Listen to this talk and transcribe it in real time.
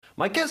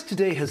My guest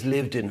today has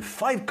lived in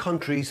 5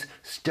 countries,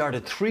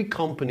 started 3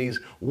 companies,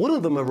 one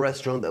of them a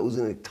restaurant that was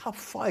in the top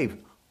 5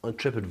 on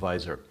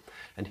TripAdvisor.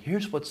 And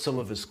here's what some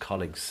of his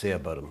colleagues say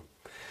about him.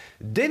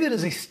 David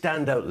is a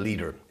standout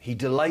leader. He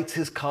delights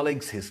his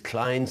colleagues, his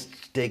clients,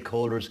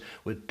 stakeholders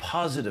with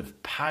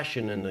positive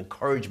passion and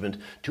encouragement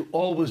to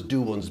always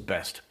do one's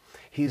best.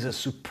 He's a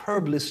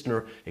superb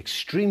listener,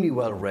 extremely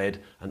well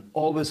read, and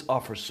always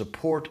offers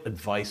support,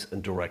 advice,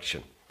 and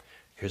direction.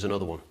 Here's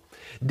another one.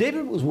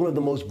 David was one of the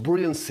most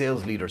brilliant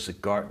sales leaders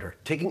at Gartner,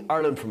 taking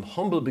Ireland from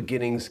humble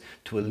beginnings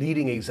to a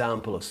leading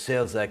example of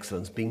sales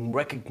excellence, being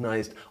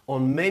recognised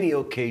on many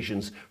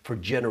occasions for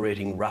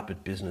generating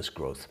rapid business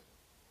growth.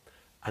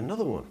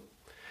 Another one.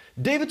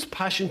 David's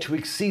passion to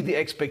exceed the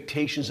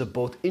expectations of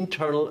both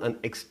internal and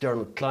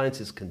external clients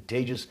is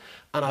contagious,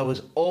 and I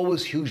was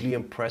always hugely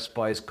impressed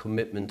by his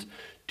commitment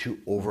to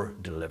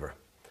over-deliver.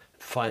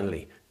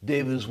 Finally,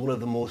 David is one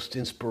of the most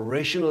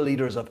inspirational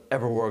leaders I've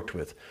ever worked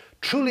with.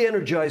 Truly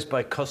energized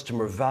by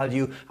customer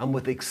value and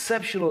with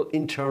exceptional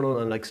internal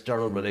and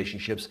external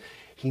relationships,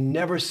 he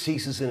never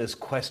ceases in his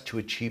quest to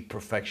achieve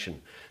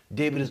perfection.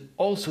 David is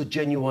also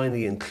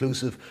genuinely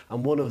inclusive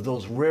and one of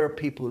those rare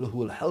people who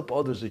will help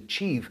others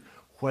achieve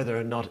whether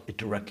or not it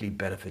directly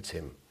benefits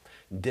him.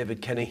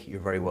 David Kenny, you're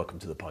very welcome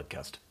to the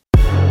podcast.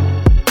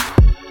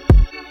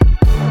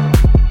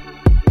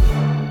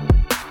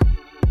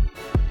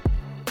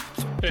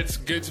 It's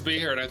good to be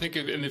here, and I think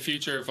in the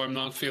future, if I'm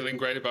not feeling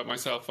great about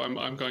myself,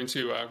 I'm going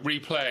to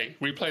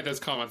replay those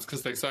comments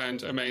because they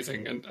sound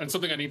amazing and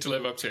something I need to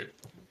live up to.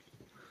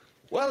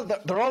 Well,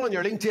 they're all on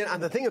your LinkedIn,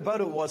 and the thing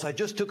about it was I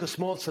just took a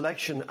small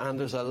selection, and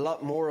there's a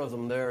lot more of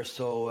them there,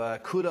 so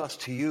kudos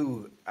to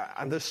you.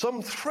 And there's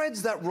some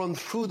threads that run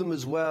through them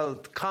as well,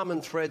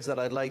 common threads that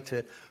I'd like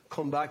to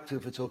come back to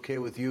if it's okay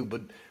with you.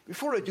 But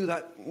before I do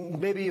that,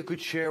 maybe you could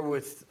share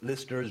with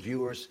listeners,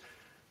 viewers,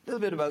 a little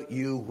bit about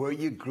you, where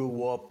you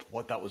grew up,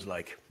 what that was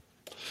like.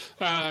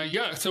 So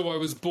I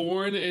was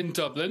born in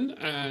Dublin,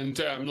 and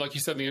like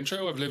you said in the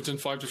intro, I've lived in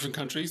 5 different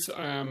countries.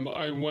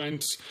 I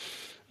went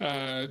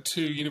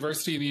to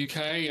university in the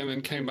UK and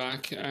then came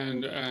back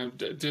and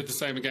did the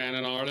same again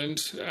in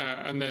Ireland,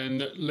 and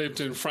then lived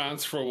in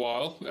France for a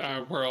while,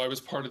 where I was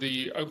part of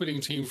the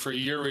opening team for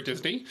Euro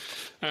Disney,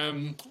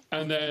 and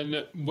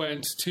then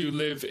went to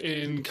live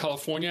in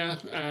California,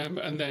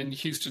 and then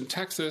Houston,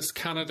 Texas,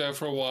 Canada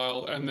for a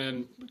while, and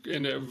then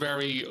in a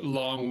very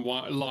long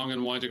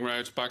and winding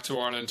route back to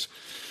Ireland.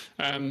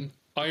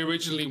 I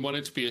originally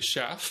wanted to be a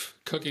chef.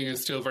 Cooking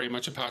is still very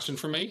much a passion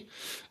for me.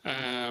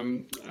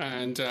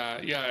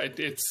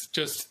 It's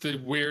just the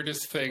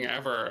weirdest thing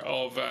ever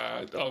of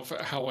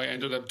how I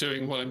ended up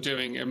doing what I'm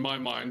doing in my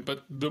mind.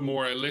 But the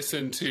more I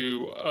listen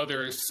to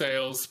other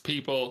sales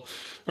people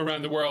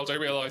around the world, I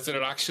realize that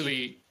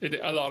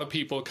a lot of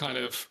people kind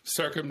of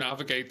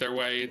circumnavigate their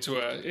way into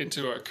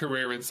a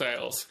career in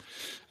sales.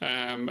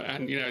 I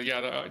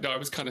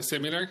was kind of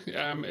similar.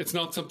 It's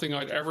not something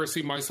I'd ever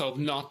see myself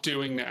not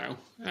doing now.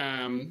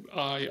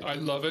 I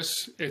love it.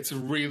 It's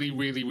really,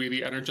 really,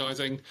 really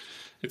energizing.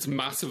 It's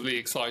massively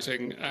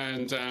exciting,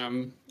 and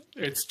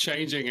it's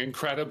changing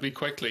incredibly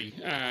quickly.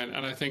 And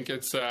I think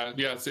it's a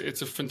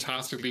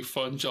fantastically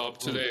fun job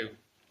to do.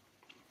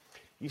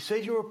 You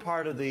said you were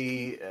part of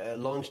the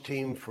launch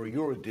team for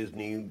Euro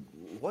Disney.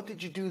 What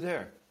did you do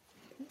there?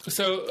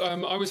 So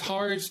I was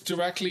hired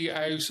directly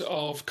out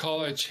of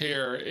college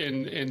here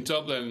in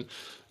Dublin,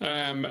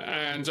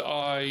 and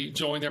I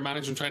joined their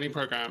management training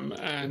program.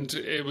 And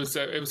it was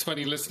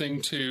funny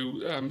listening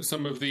to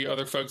some of the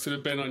other folks that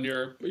have been on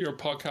your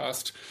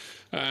podcast.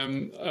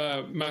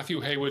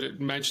 Matthew Haywood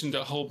had mentioned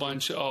a whole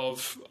bunch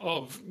of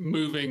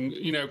moving,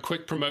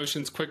 quick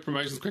promotions,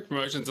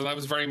 and that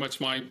was very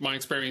much my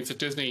experience at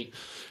Disney.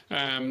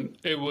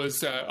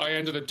 I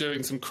ended up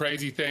doing some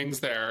crazy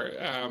things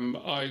there.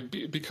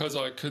 Because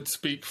I could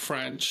speak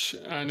French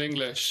and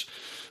English,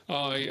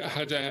 I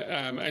had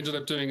ended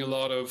up doing a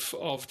lot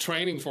of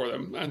training for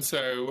them, and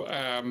so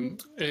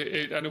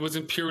it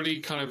wasn't purely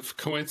kind of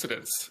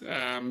coincidence.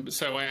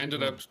 So I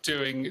ended up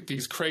doing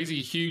these crazy,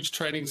 huge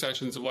training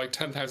sessions of like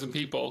 10,000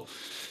 people,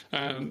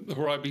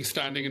 where I'd be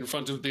standing in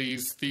front of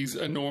these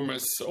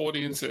enormous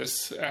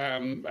audiences,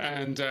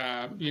 and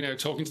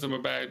talking to them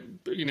about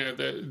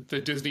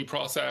the Disney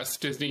process,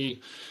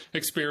 Disney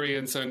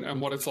experience,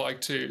 and what it's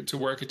like to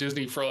work at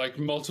Disney for like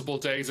multiple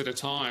days at a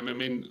time. I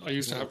mean, I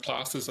used to have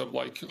classes of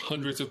like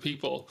hundreds of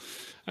people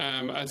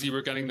as you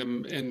were getting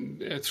them in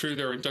through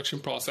their induction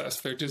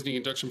process, their Disney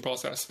induction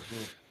process.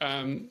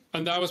 And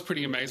that was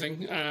pretty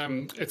amazing.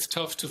 It's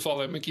tough to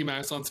follow Mickey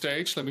Mouse on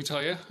stage, let me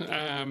tell you.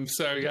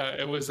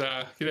 It was,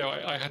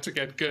 I had to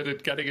get good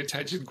at getting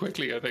attention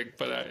quickly, I think,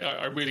 but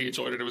I really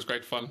enjoyed it. It was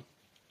great fun.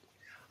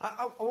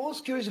 I'm always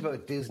curious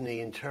about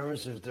Disney in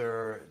terms of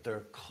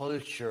their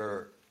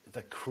culture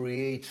that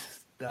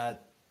creates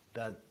that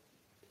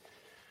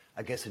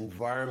I guess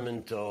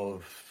environment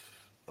of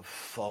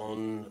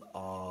fun,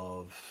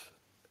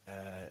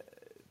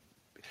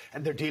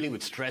 and they're dealing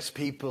with stressed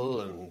people,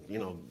 and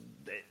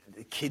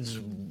the kids.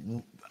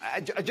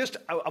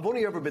 I've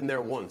only ever been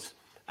there once,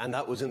 and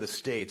that was in the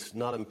States,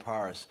 not in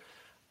Paris.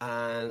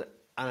 And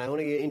I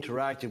only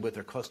interacted with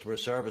their customer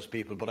service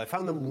people, but I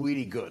found them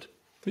really good.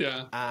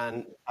 Yeah.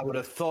 And I would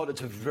have thought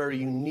it's a very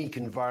unique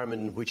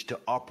environment in which to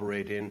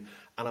operate in.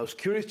 And I was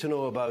curious to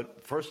know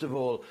about, first of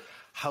all,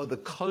 how the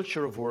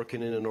culture of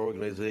working in an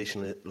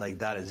organization like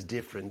that is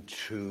different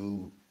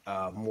to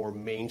a more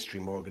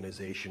mainstream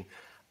organization.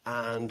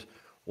 And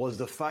was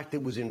the fact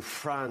it was in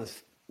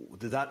France,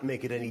 did that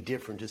make it any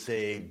different to,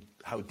 say,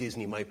 how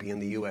Disney might be in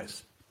the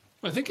US?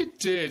 I think it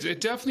did. It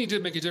definitely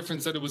did make a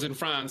difference that it was in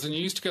France, and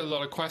you used to get a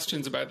lot of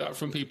questions about that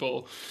from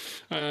people.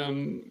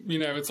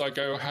 It's like,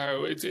 oh,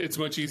 how it's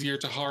much easier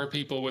to hire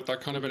people with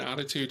that kind of an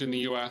attitude in the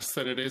US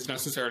than it is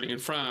necessarily in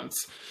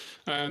France.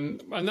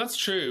 And that's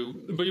true,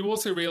 but you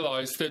also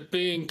realise that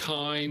being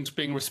kind,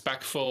 being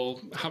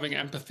respectful, having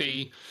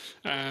empathy,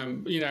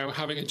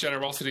 having a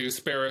generosity of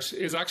spirit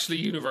is actually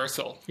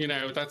universal.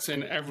 That's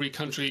in every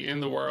country in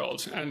the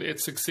world, and it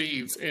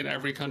succeeds in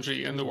every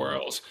country in the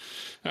world.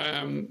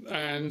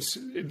 And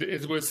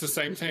it was the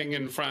same thing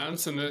in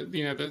France, and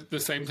the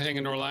same thing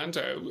in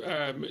Orlando.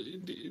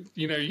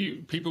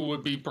 People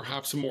would be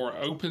perhaps more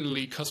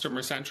openly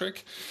customer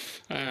centric,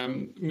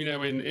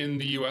 in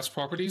the US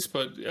properties,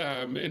 but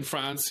in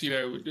France,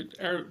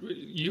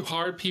 you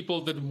hired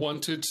people that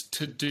wanted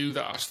to do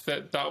that.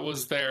 That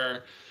was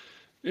their.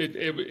 It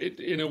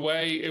in a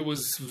way, it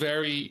was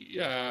very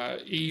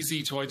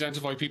easy to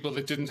identify people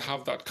that didn't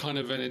have that kind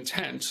of an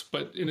intent.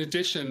 But in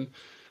addition,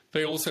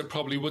 they also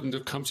probably wouldn't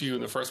have come to you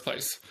in the first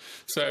place.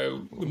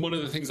 So one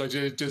of the things I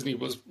did at Disney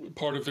was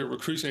part of the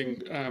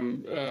recruiting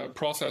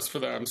process for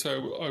them.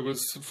 So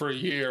for a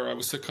year, I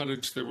was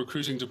seconded to the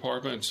recruiting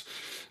department,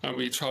 and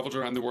we traveled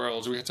around the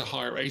world. We had to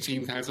hire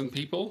 18,000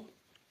 people.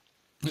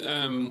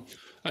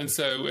 And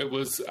so it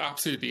was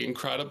absolutely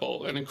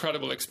incredible, an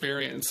incredible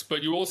experience.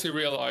 But you also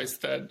realize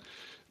that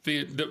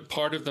the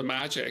part of the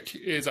magic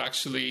is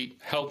actually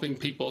helping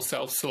people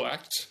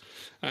self-select.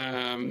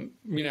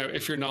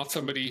 If you're not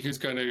somebody who's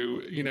going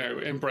to,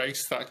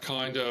 embrace that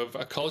kind of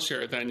a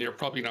culture, then you're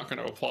probably not going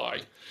to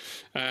apply.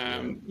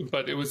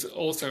 But it was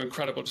also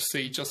incredible to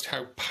see just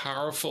how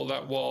powerful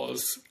that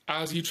was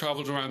as you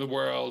traveled around the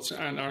world.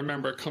 And I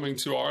remember coming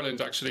to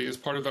Ireland actually as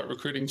part of that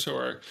recruiting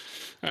tour.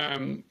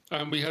 And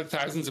we had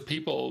thousands of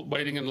people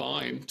waiting in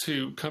line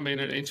to come in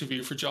and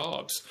interview for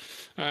jobs.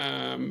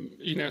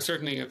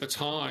 Certainly at the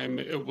time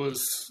it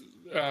was,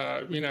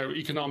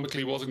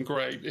 economically wasn't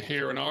great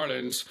here in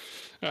Ireland.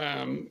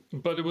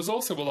 But it was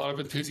also a lot of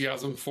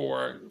enthusiasm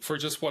for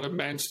just what it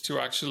meant to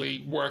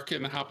actually work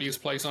in the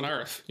happiest place on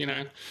earth,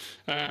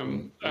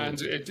 and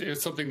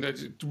it's something that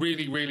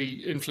really,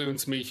 really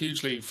influenced me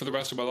hugely for the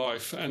rest of my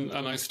life. And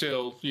I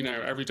still,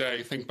 every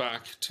day think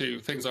back to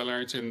things I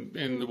learned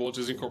in the Walt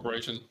Disney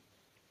Corporation.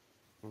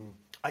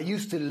 I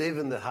used to live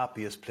in the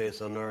happiest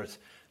place on earth.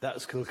 That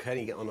was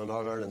Kilkenny on an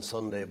All-Ireland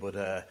Sunday, but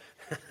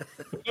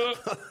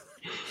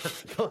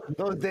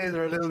those days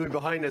are a little bit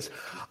behind us.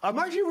 I'm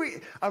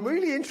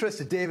really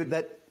interested, David,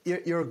 that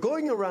you're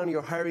going around,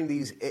 you're hiring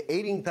these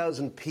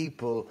 18,000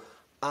 people,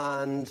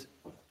 and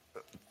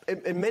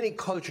in many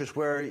cultures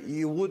where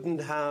you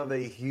wouldn't have a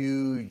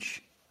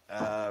huge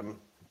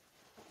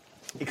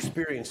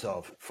experience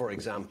of, for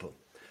example.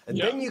 And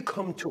then you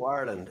come to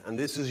Ireland, and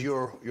this is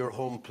your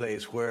home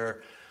place,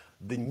 where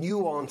the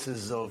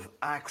nuances of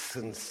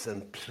accents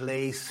and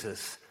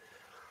places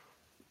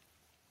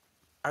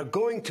are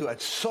going to,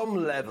 at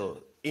some level,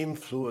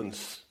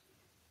 influence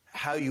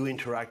how you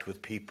interact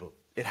with people.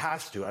 It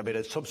has to,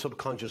 at some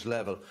subconscious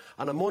level.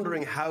 And I'm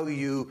wondering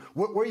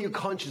were you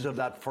conscious of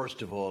that,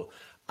 first of all?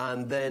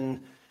 And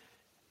then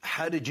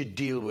how did you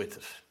deal with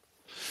it?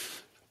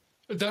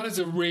 That is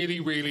a really,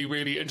 really,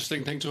 really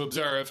interesting thing to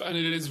observe. And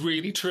it is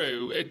really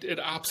true. It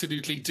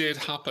absolutely did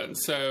happen.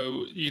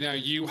 So,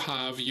 you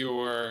have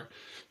your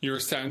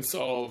sense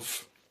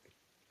of,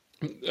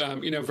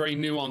 very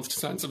nuanced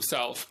sense of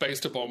self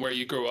based upon where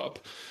you grew up.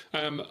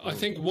 I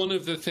think one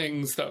of the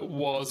things that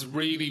was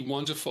really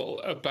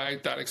wonderful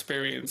about that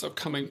experience of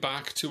coming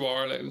back to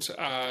Ireland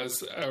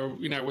as,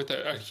 with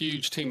a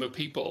huge team of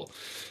people,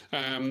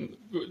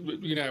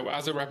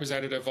 as a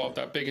representative of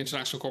that big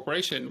international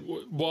corporation,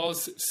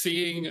 was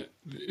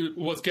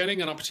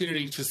getting an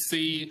opportunity to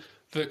see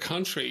the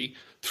country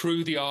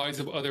through the eyes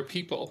of other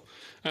people,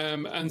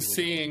 and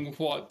seeing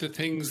what the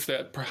things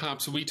that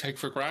perhaps we take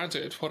for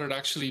granted, what it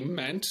actually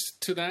meant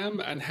to them,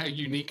 and how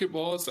unique it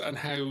was, and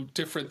how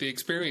different the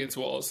experience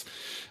was.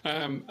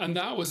 And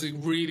that was a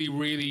really,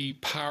 really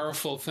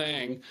powerful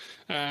thing.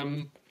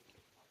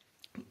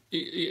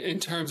 In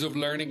terms of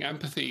learning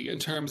empathy, in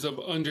terms of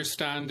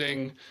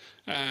understanding,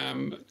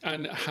 and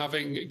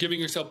giving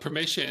yourself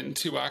permission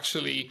to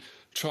actually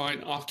try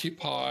and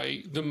occupy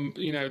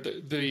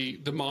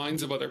the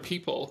minds of other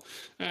people,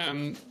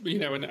 and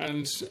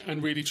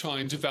really try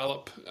and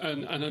develop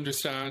and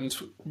understand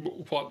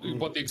what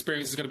the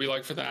experience is going to be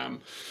like for them.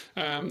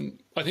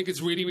 I think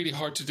it's really, really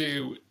hard to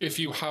do if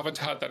you haven't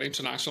had that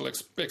international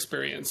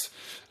experience,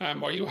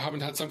 or you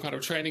haven't had some kind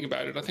of training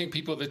about it. I think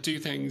people that do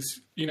things,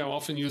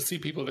 often you'll see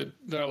people that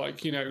they're like,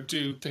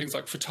 do things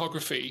like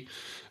photography,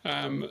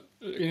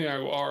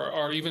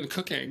 or even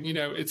cooking.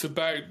 It's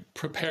about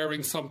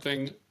preparing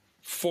something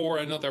for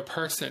another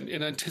person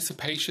in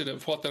anticipation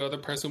of what that other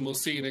person will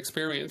see and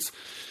experience.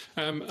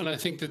 And I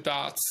think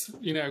that's,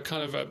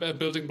 kind of a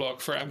building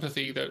block for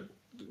empathy that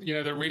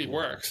really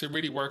works. It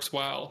really works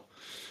well.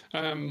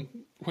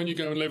 When you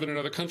go and live in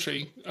another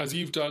country, as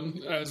you've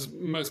done, as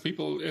most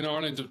people in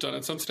Ireland have done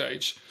at some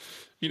stage,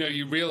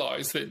 you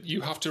realise that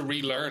you have to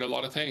relearn a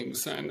lot of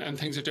things, and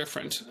things are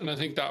different. And I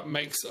think that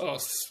makes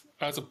us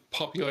as a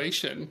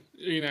population,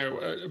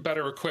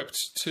 better equipped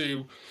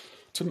to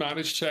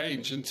manage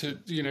change and to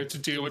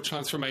deal with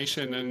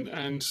transformation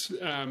and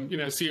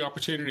see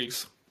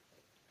opportunities.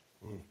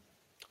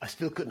 I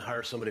still couldn't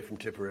hire somebody from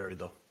Tipperary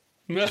though.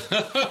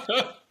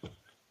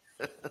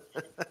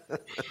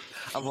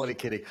 I'm only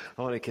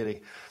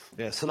kidding.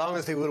 Yeah, so long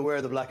as they would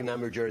wear the black and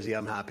amber jersey,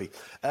 I'm happy.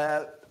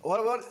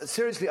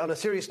 Seriously, on a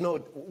serious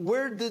note,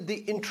 where did the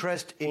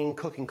interest in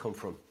cooking come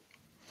from?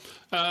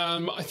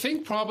 I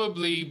think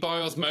probably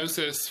by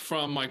osmosis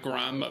from my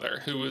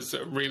grandmother, who was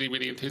a really,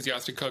 really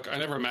enthusiastic cook. I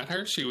never met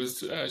her. She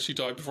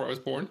died before I was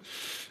born.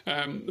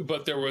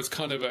 But there was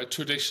kind of a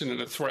tradition and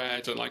a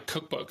thread and like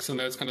cookbooks and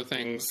those kind of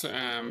things,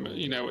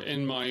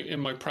 in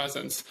my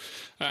presence,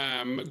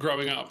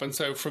 growing up. And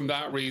so from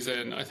that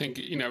reason, I think,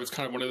 it's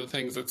kind of one of the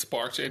things that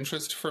sparked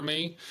interest for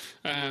me.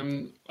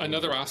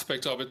 Another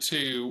aspect of it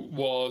too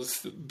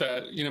was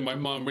that, my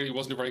mom really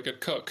wasn't a very good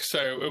cook.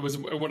 So it was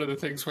one of the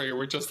things where you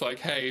were just like,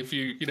 hey, if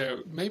you,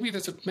 maybe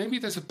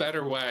there's a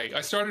better way. I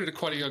started at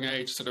quite a young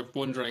age sort of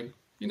wondering,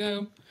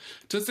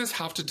 does this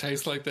have to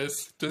taste like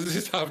this? Does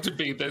this have to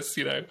be this,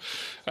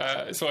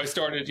 So I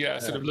started,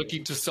 sort of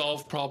looking to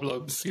solve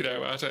problems,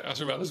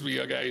 at a relatively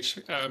young age.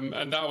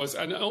 And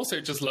I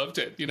also just loved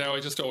it, I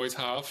just always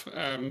have.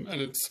 And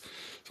it's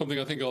something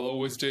I think I'll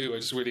always do. I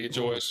just really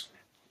enjoy it.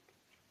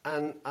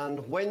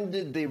 And when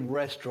did the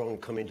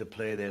restaurant come into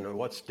play then, or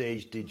what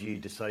stage did you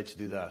decide to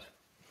do that?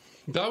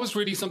 That was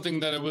really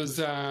something that it was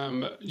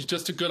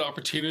just a good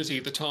opportunity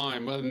at the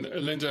time when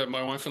Linda,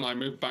 my wife, and I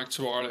moved back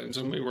to Ireland,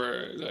 and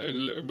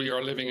we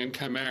are living in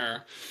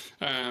Kenmare.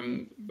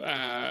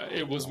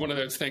 It was one of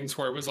those things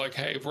where it was like,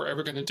 hey, if we're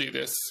ever going to do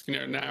this,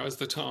 now is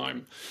the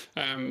time,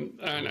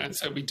 and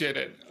so we did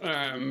it.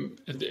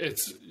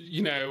 It's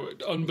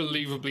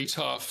unbelievably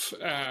tough,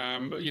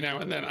 and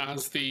then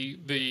as the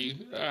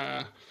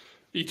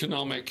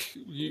economic,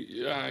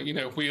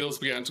 wheels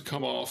began to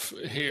come off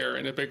here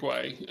in a big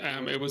way.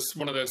 It was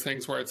one of those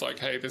things where it's like,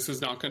 hey, this is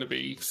not going to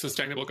be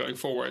sustainable going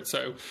forward.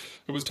 So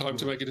it was time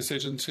to make a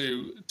decision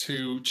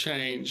to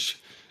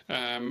change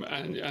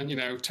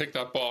and tick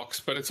that box.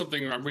 But it's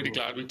something I'm really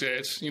glad we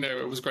did.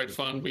 It was great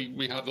fun.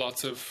 We had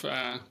lots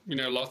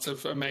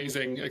of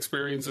amazing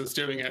experiences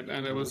doing it,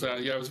 and it was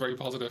it was very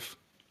positive.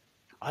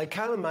 I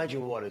can't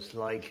imagine what it's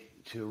like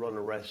to run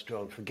a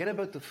restaurant. Forget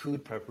about the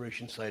food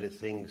preparation side of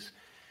things.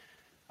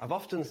 I've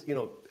often,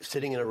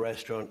 sitting in a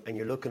restaurant and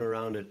you're looking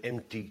around at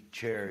empty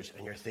chairs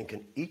and you're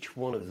thinking each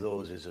one of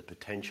those is a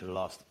potential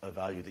loss of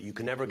value that you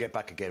can never get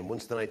back again.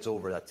 Once the night's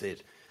over, that's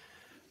it.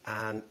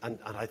 And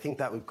I think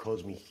that would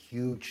cause me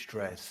huge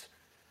stress,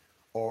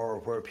 or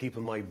where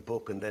people might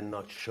book and then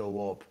not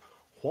show up.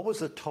 What was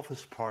the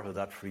toughest part of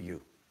that for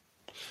you?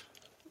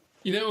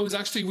 It was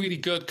actually really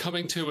good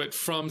coming to it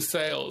from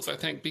sales, I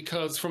think,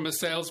 because from a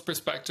sales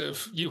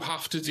perspective, you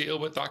have to deal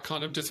with that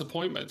kind of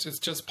disappointment. It's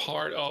just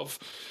part of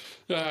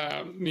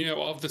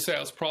of the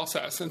sales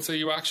process. And so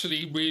you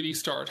actually really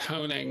start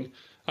honing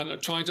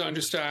and trying to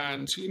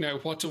understand,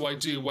 what do I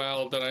do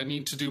well that I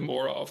need to do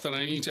more of, that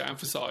I need to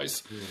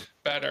emphasize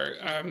better,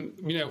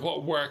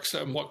 what works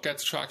and what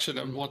gets traction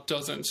and what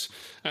doesn't,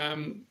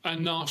 and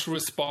not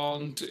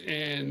respond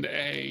in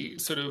a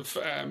sort of,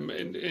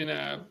 in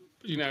a,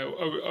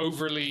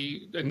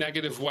 overly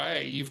negative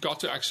way. You've got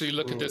to actually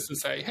look at this and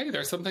say, hey,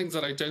 there's some things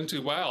that I don't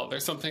do well.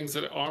 There's some things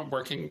that aren't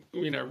working,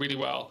 really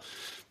well.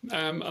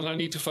 And I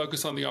need to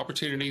focus on the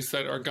opportunities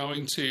that are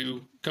going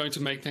to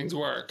make things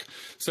work.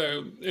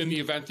 So in the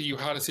event that you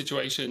had a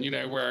situation,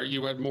 where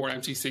you had more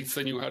empty seats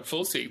than you had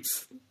full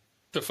seats,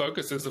 the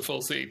focus is the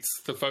full seats.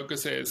 The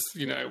focus is,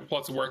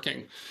 what's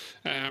working,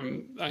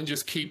 and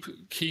just keep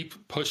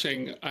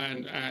pushing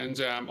and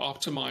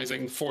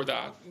optimizing for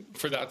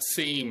that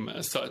seam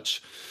as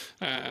such.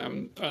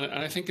 And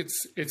I think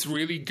it's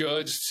really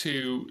good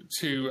to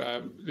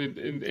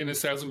in a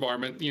sales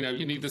environment.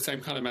 You need the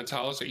same kind of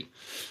mentality.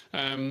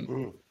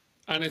 And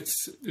and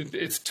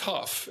it's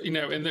tough, in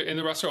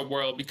the restaurant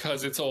world,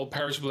 because it's all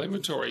perishable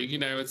inventory.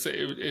 It's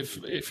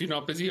if you're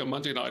not busy on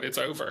Monday night, it's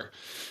over.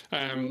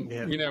 In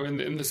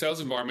the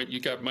sales environment, you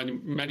get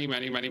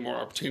many more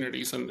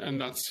opportunities, and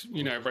that's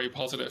very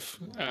positive.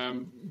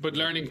 But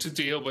learning to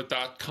deal with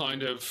that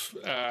kind of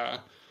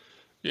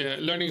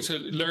learning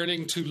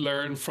to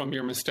learn from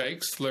your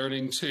mistakes,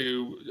 learning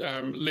to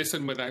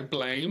listen without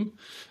blame.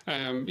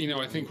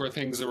 I think were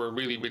things that were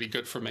really, really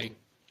good for me.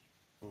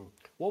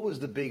 What was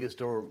the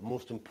biggest or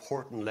most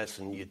important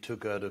lesson you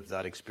took out of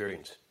that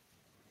experience?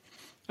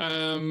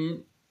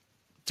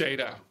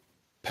 Data.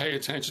 Pay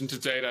attention to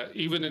data,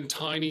 even in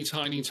tiny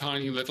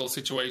little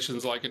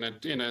situations, like in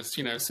a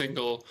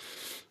single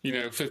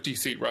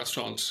 50-seat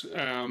restaurant.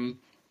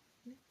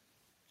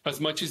 As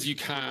much as you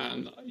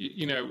can,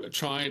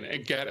 try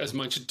and get as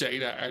much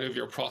data out of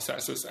your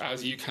processes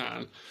as you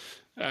can.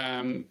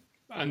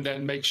 And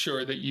then make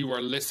sure that you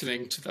are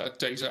listening to that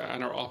data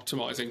and are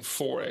optimizing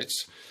for it.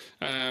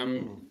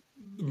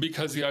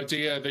 Because the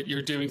idea that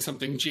you're doing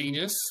something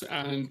genius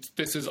and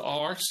this is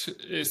art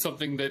is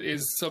something that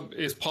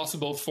is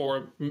possible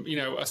for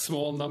a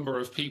small number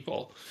of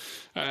people.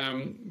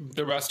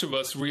 The rest of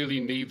us really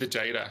need the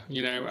data,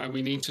 and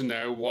we need to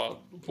know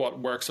what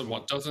works and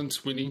what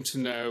doesn't. We need to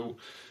know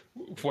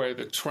where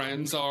the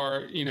trends are,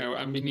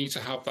 and we need to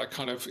have that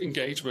kind of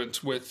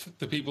engagement with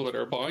the people that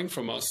are buying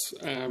from us.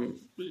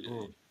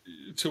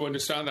 To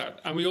understand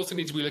that. And we also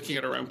need to be looking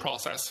at our own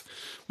process.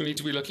 We need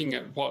to be looking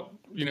at what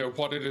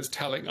it is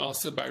telling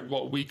us about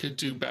what we could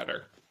do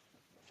better.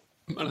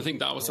 And I think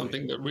that was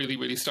something that really,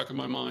 really stuck in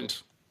my mind.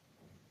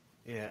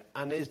 Yeah.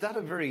 And is that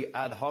a very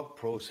ad hoc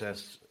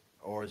process,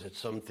 or is it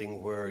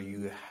something where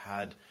you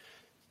had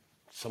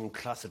some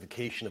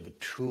classification of a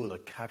tool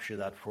that captured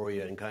that for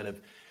you and kind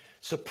of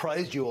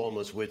surprised you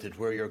almost with it,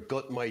 where your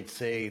gut might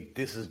say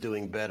this is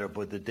doing better,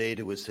 but the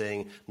data was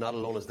saying not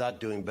alone is that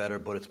doing better,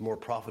 but it's more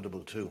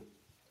profitable too?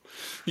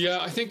 Yeah,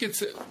 I think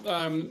it's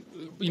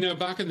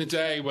back in the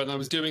day when I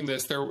was doing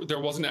this, there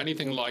wasn't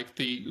anything like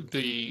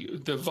the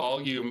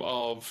volume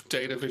of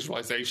data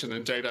visualization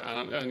and data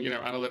and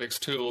analytics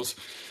tools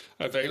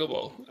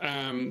available,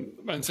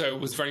 and so it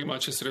was very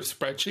much a sort of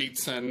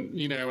spreadsheets and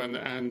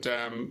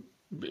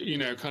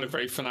kind of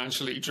very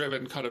financially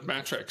driven kind of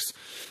metrics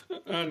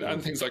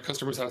and things like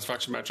customer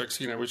satisfaction metrics,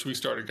 which we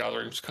started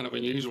gathering, which was kind of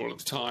unusual at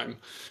the time.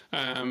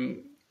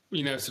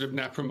 Sort of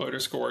net promoter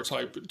score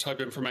type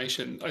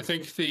information. I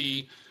think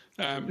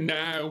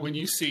now when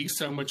you see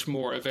so much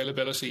more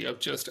availability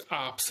of just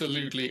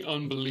absolutely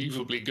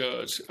unbelievably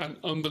good and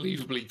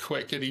unbelievably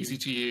quick and easy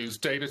to use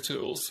data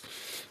tools,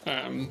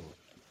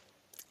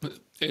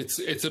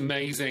 it's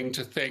amazing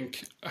to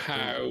think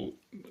how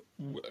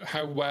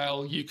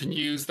well you can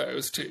use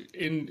those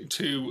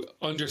to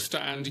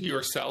understand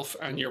yourself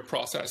and your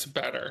process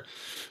better.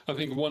 I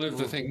think one of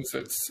the things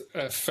that's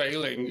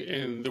failing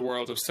in the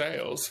world of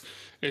sales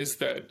is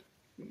that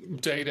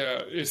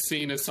data is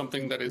seen as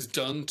something that is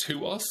done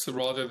to us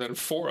rather than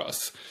for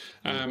us.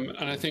 And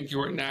I think you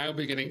are now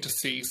beginning to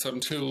see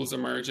some tools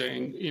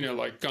emerging,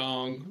 like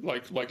Gong,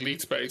 like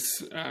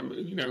Leadspace,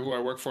 who I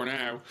work for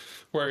now,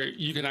 where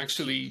you can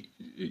actually,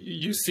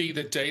 you see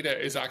that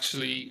data is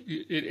actually,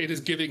 it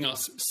is giving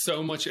us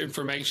so much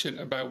information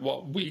about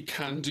what we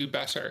can do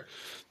better,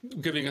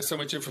 giving us so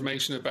much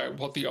information about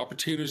what the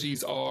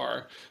opportunities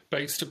are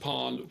based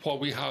upon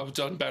what we have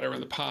done better in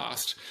the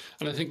past.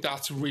 And I think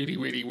that's really,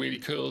 really, really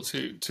cool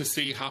to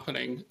see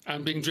happening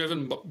and being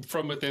driven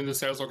from within the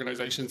sales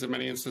organizations in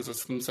many instances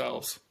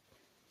themselves.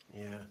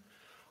 Yeah.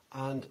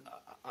 And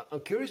I'm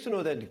curious to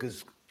know that,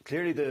 because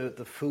clearly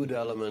the food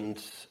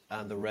element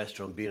and the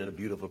restaurant being a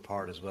beautiful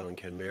part as well in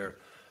Kenmare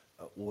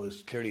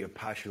was clearly a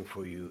passion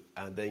for you.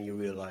 And then you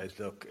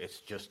realized, look, it's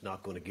just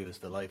not going to give us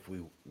the life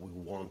we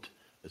want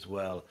as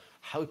well.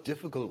 How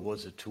difficult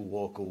was it to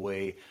walk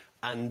away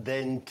and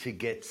then to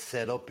get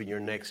set up in your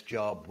next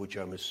job, which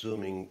I'm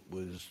assuming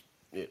was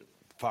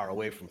far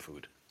away from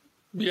food?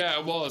 Yeah,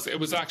 it was. It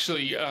was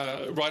actually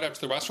right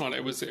after the restaurant.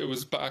 It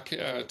was back.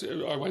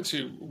 I went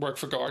to work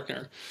for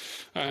Gardner,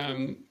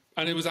 and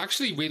it was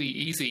actually really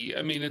easy.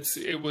 I mean,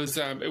 it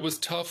was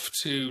tough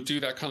to do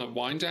that kind of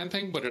wind down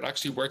thing, but it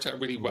actually worked out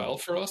really well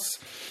for us.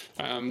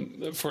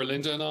 For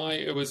Linda and I,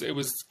 it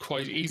was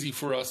quite easy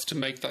for us to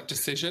make that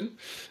decision.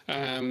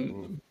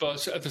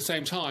 But at the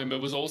same time,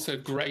 it was also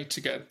great to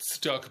get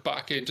stuck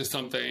back into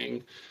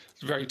something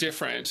very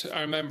different.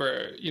 I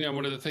remember,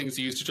 one of the things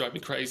that used to drive me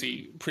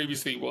crazy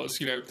previously was,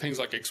 things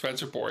like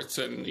expense reports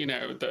and,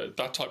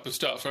 that type of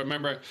stuff. I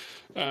remember,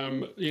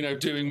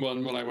 doing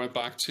one when I went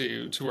back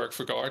to work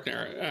for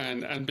Gardner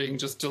and being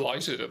just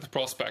delighted at the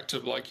prospect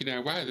of wow,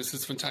 this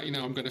is fantastic.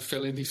 I'm going to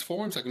fill in these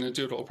forms. I'm going to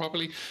do it all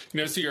properly.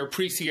 So your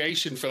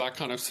appreciation for that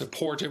kind of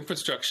support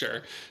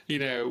infrastructure,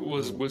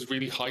 was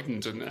really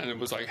heightened. And it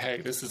was like, hey,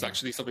 this is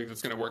actually something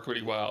that's going to work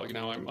really well.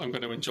 I'm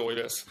going to enjoy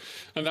this.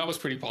 And that was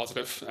pretty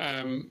positive.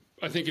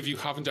 I think if you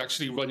haven't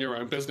actually run your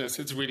own business,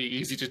 it's really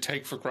easy to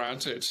take for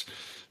granted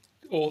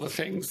all the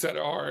things that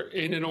are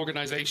in an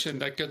organization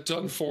that get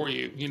done for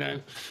you,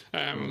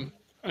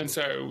 And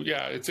so,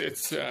 yeah,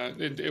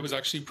 it was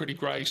actually pretty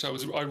great.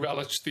 I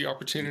relished the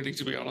opportunity,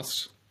 to be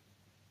honest.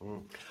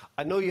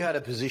 I know you had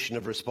a position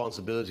of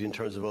responsibility in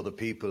terms of other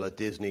people at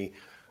Disney.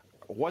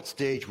 What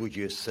stage would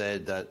you have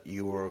said that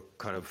you were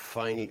kind of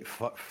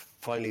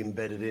finally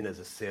embedded in as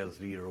a sales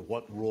leader?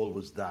 What role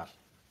was that?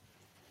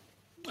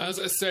 As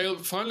a sale,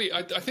 finally,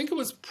 I think it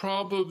was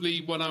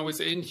probably when I was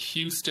in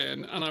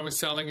Houston and I was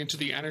selling into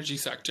the energy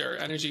sector,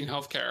 energy and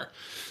healthcare.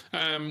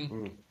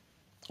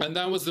 And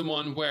that was the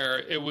one where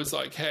it was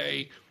like,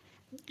 hey,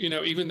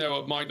 even though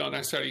it might not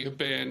necessarily have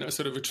been a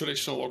sort of a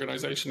traditional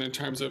organization in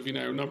terms of,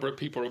 number of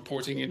people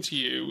reporting into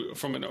you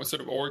from a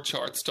sort of org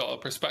chart style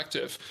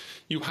perspective,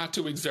 you had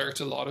to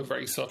exert a lot of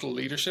very subtle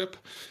leadership,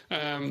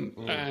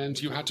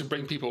 and you had to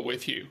bring people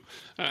with you.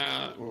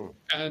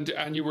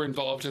 And you were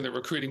involved in the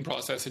recruiting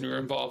process, and you were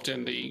involved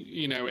in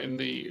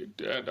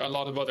a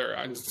lot of other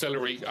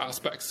ancillary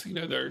aspects,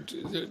 they're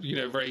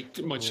very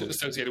much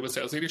associated with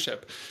sales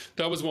leadership.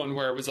 That was one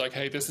where it was like,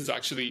 hey, this is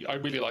actually, I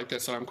really like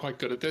this and I'm quite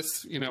good at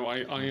this.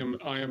 I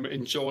am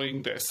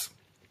enjoying this.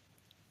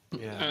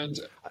 Yeah. And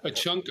a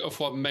chunk of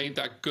what made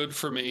that good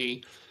for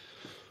me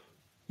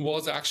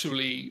was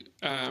actually,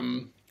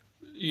 being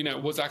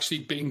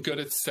good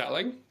at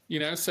selling.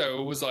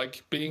 So it was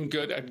like being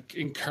good at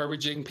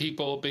encouraging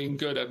people, being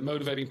good at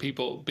motivating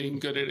people, being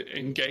good at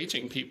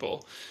engaging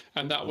people.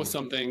 And that was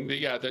something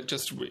that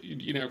just,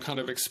 kind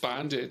of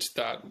expanded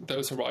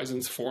those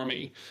horizons for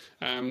me,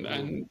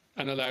 and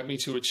allowed me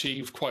to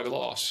achieve quite a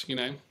lot,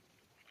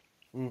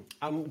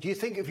 Do you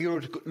think if you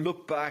were to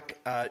look back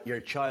at your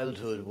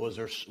childhood,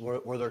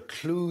 were there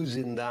clues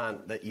in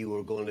that you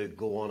were going to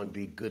go on and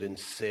be good in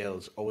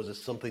sales, or was it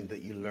something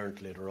that you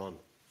learned later on?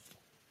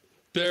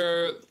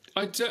 There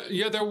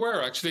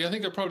were actually. I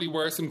think there probably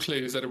were some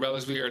clues at a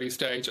relatively early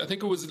stage. I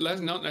think it was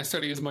not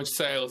necessarily as much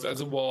sales as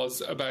it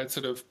was about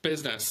sort of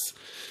business.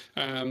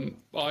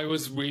 I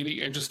was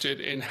really interested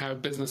in how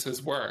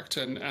businesses worked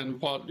and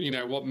what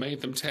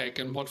made them tick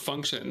and what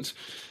functioned.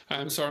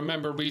 So I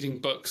remember reading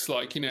books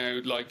like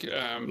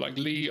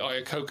Lee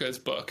Iacocca's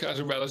book at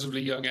a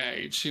relatively young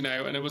age, and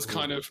it was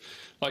kind of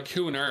like,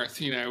 who on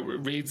earth,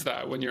 reads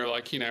that when you're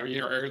like, in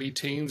your early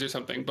teens or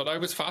something. But I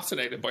was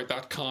fascinated by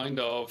that kind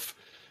of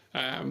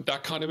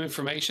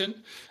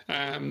information,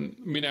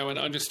 and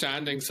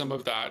understanding some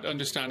of that,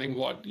 understanding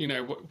what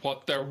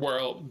their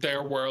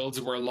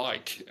worlds were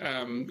like,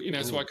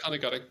 so I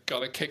kind of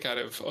got a kick out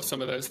of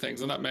some of those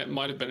things, and that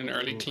might have been an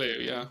early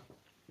clue.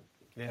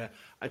 Yeah.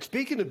 And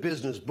speaking of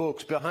business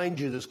books, behind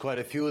you there's quite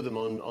a few of them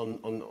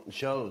on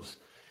shelves.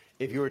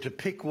 If you were to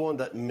pick one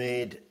that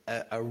made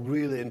a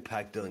real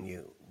impact on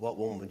you,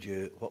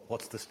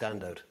 what's the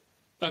standout?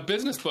 A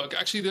business book.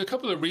 Actually, there are a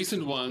couple of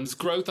recent ones.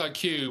 Growth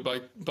IQ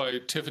by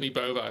Tiffany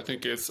Bova, I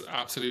think, is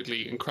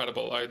absolutely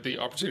incredible. I had the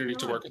opportunity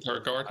to work with her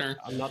at Gartner.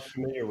 I'm not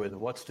familiar with it.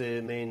 What's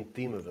the main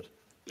theme of it?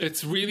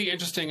 It's really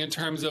interesting in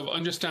terms of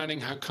understanding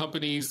how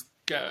companies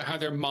how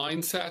their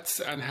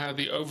mindsets and how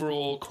the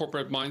overall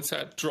corporate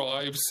mindset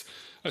drives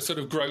a sort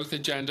of growth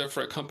agenda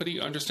for a company,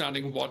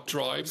 understanding what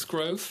drives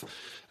growth.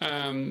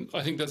 I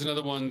think there's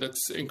another one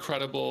that's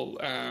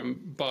incredible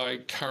by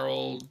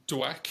Carol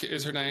Dweck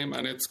is her name,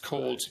 and it's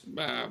called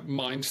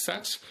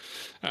Mindset.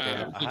 I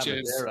have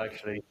it there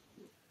actually.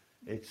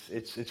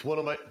 It's one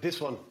of my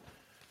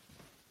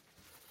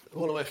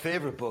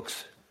favorite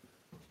books.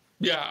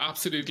 Yeah,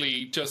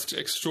 absolutely, just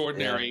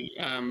extraordinary,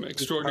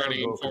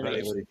 extraordinarily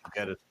informative.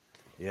 Get it.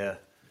 Yeah.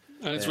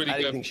 And it's really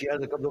good. I think she has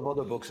a couple of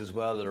other books as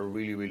well that are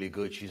really, really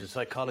good. She's a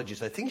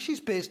psychologist. I think she's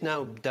based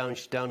now down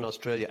in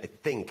Australia, I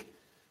think.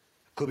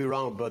 Could be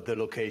wrong about the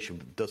location,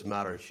 but it doesn't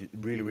matter. She's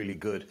really, really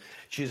good.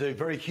 She's a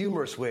very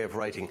humorous way of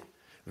writing.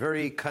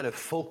 Very kind of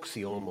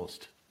folksy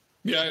almost.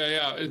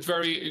 Yeah. It's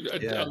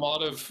a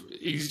lot of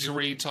easy to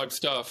read type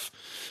stuff.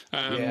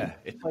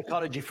 It's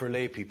psychology for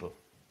lay people.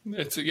 And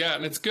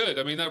it's good.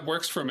 I mean, that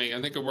works for me.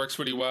 I think it works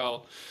really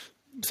well.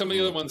 Some of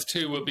the other ones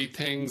too would be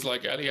things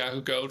like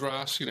Eliyahu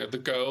Goldratt, The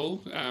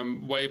Goal,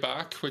 way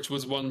back, which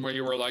was one where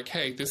you were like,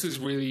 hey, this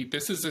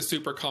is a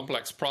super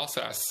complex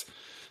process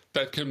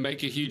that can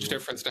make a huge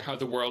difference to how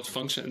the world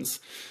functions.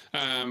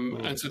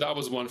 And so that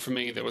was one for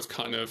me that was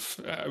kind of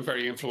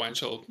very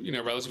influential,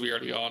 relatively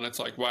early on. It's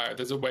like, wow,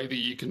 there's a way that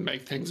you can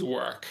make things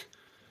work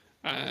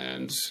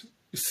and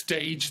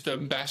stage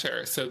them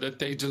better so that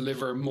they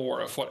deliver more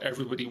of what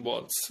everybody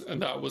wants.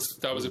 And that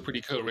was a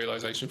pretty cool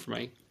realization for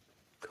me.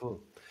 Cool.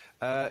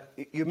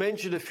 You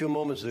mentioned a few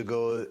moments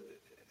ago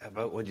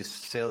about when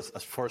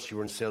at first you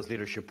were in sales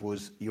leadership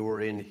you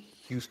were in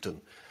Houston.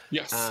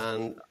 Yes.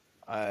 And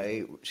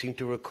I seem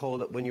to recall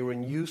that when you were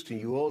in Houston,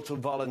 you also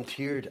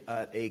volunteered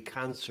at a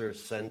cancer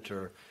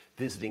center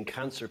visiting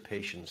cancer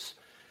patients.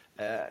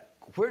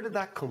 Where did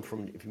that come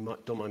from, if you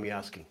don't mind me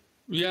asking?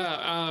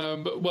 Yeah,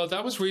 well,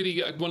 that was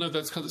really one of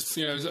those,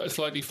 a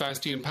slightly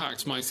Faustian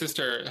pact. My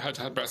sister had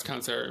had breast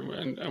cancer,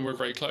 and we're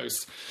very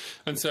close,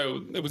 and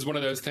so it was one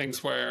of those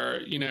things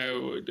where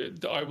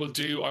I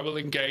will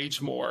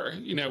engage more,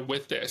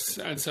 with this,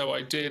 and so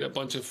I did a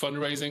bunch of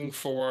fundraising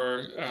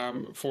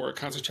for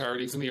cancer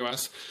charities in the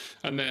US,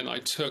 and then I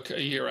took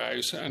a year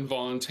out and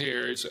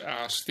volunteered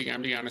at the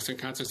MD Anderson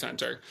Cancer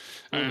Center.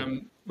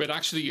 It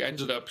actually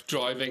ended up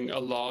driving a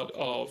lot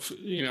of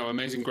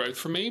amazing growth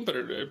for me,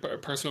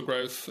 but personal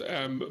growth,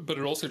 but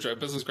it also drove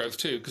business growth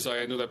too, because I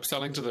ended up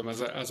selling to them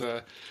as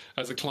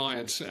a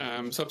client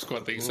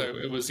subsequently. So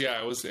it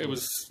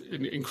was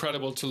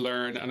incredible to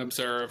learn and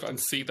observe and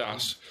see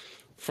that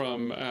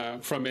from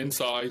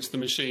inside the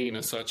machine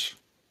as such.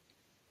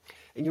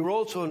 And you were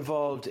also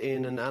involved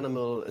in an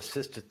animal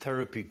assisted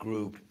therapy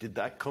group. Did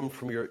that come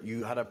from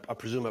you had, I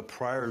presume, a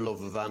prior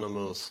love of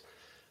animals,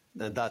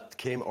 and that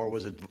came, or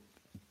was it,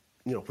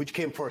 which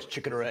came first,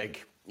 chicken or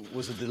egg?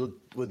 Was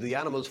the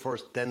animals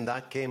first, then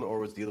that came, or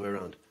was it the other way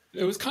around?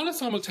 It was kind of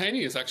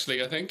simultaneous,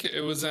 actually. I think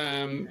it was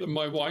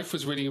my wife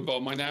was really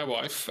involved. My now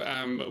wife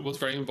was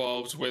very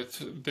involved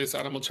with this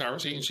animal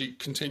charity, and she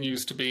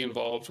continues to be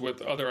involved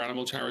with other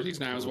animal charities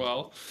now as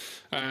well.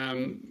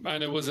 And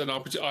it was an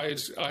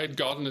opportunity. I had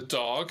gotten a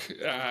dog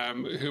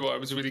who I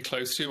was really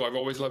close to. I've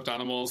always loved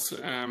animals,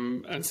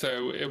 and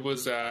so it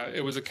was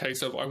a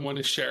case of I want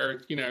to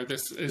share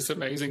this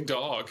amazing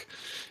dog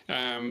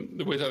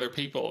with other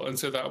people, and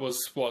so that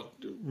was what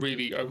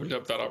really opened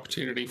up that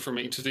opportunity for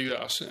me to do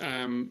that.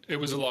 It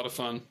was a lot of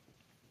fun.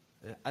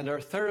 And are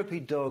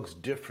therapy dogs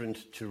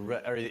different to,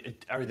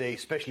 are they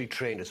specially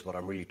trained, is what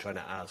I'm really trying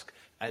to ask?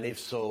 And if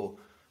so,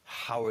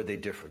 how are they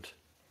different?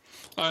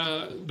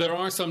 There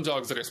are some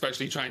dogs that are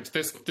specially trained.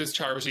 This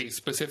charity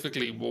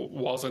specifically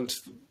wasn't,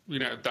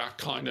 that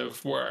kind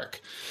of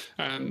work.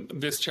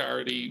 This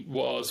charity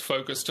was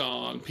focused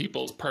on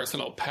people's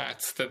personal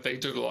pets that they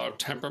did a lot of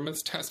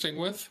temperaments testing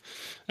with.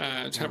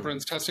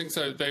 Temperance testing.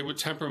 So they would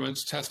temperament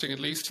testing, at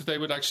least. They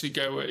would actually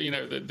go,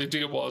 the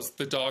deal was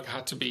the dog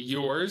had to be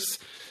yours.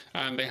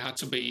 And they had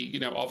to be,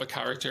 of a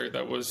character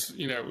that was,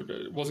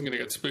 wasn't going to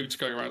get spooked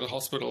going around the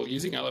hospital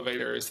using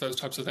elevators, those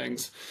types of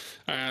things.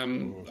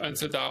 And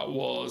so that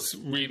was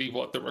really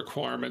what the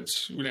requirement,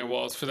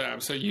 was for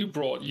them. So you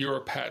brought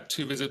your pet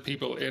to visit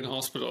people in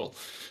hospital.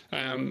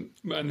 And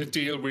the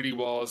deal really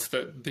was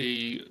that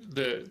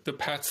the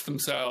pets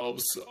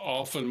themselves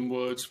often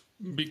would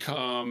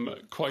become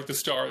quite the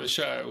star of the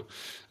show,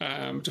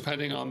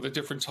 depending on the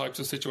different types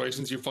of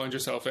situations you find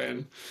yourself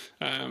in.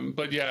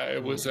 But yeah,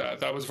 it was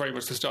that was very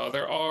much the style.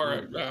 There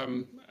are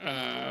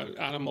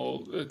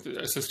animal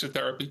assisted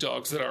therapy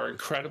dogs that are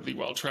incredibly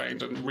well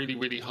trained and really,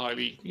 really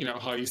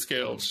highly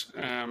skilled.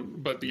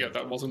 But yeah,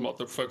 that wasn't what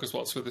the focus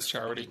was for this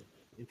charity.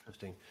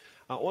 Interesting.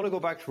 I want to go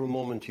back for a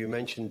moment. You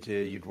mentioned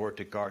you'd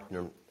worked at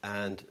Gartner,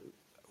 and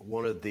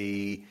one of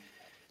the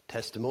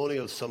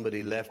testimonials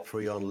somebody left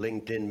for you on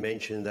LinkedIn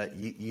mentioned that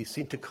you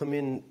seem to come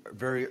in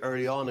very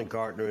early on in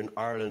Gartner in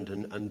Ireland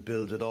and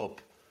build it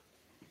up.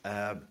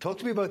 Talk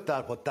to me about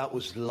that, what that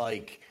was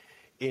like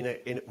in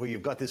where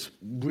you've got this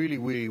really,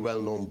 really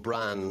well-known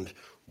brand,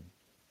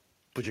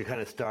 but you're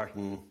kind of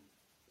starting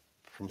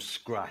from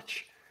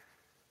scratch.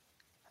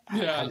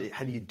 Yeah.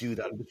 How do you do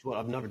that?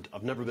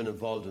 I've never been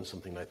involved in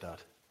something like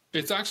that.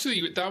 It's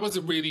actually, that was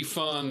a really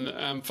fun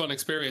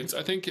experience.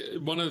 I think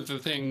one of the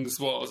things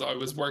was I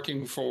was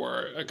working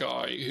for a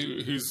guy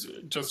who's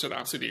just an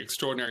absolutely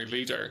extraordinary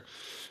leader,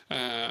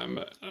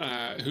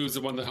 who's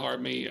the one that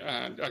hired me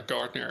at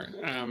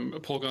Gartner,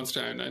 Paul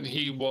Gunstone, and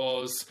he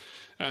was,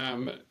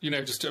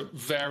 just a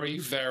very,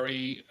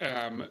 very,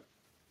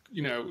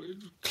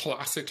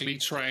 classically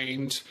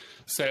trained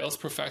sales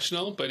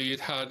professional, but he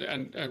had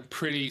a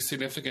pretty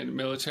significant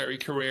military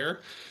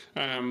career.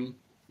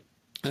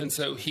 And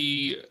so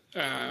he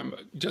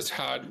just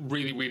had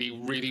really, really,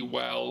 really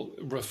well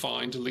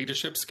refined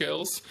leadership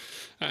skills.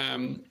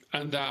 And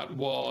that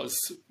was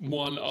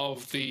one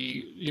of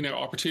the,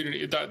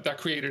 opportunity that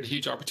created a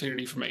huge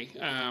opportunity for me.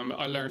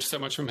 I learned so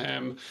much from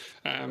him,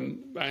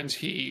 and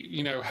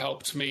he,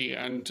 helped me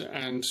and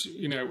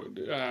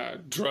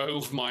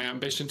drove my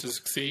ambition to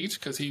succeed,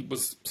 because he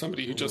was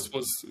somebody who just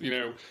was,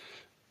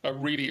 a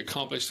really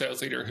accomplished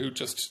sales leader who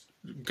just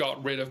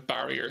got rid of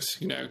barriers,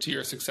 to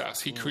your success.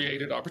 He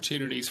created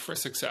opportunities for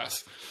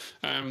success.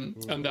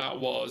 And that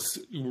was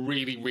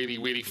really, really,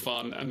 really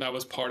fun. And that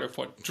was part of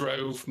what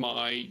drove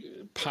my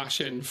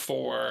passion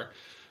for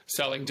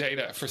selling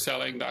data, for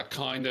selling that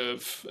kind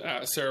of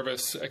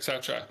service,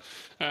 etc.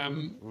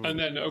 And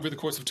then over the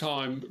course of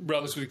time,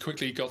 relatively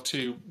quickly got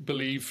to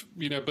believe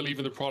in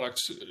the product,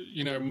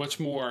 much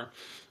more.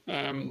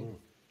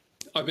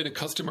 I've been a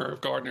customer of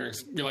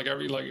Gartner's, like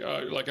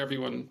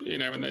everyone,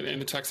 in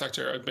the tech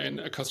sector. I've been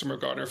a customer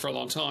of Gartner for a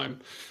long time,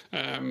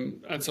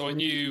 and so I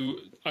knew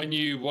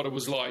what it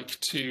was like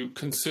to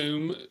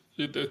consume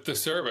the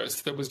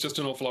service. There was just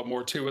an awful lot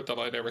more to it than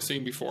I'd ever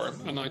seen before,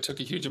 and I took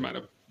a huge amount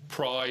of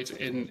pride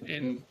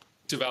in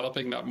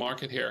developing that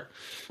market here,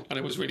 and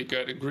it was really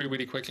good. It grew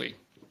really quickly.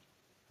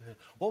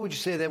 What would you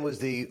say then was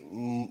the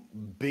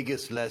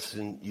biggest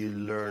lesson you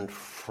learned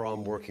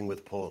from working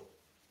with Paul?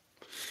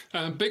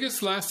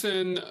 Biggest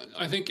lesson,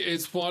 I think,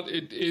 is what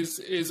it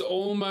is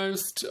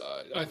almost,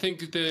 I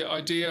think, the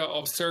idea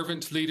of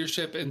servant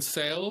leadership in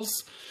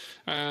sales.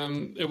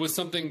 It was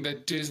something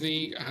that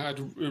Disney had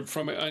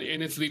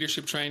in its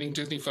leadership training.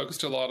 Disney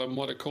focused a lot on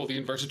what it called the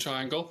inverted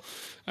triangle,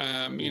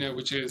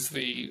 which is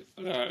the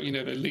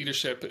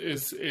leadership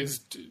is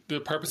the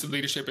purpose of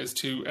leadership is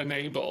to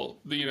enable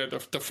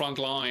the front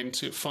line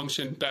to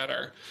function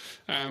better.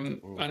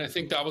 And I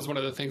think that was one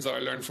of the things that I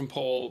learned from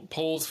Paul.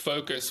 Paul's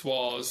focus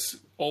was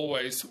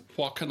always,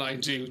 what can I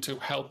do to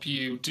help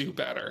you do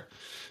better?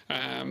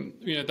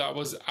 That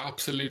was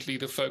absolutely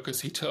the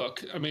focus he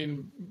took. I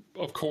mean,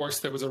 of course,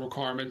 there was a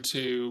requirement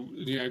to,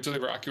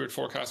 deliver accurate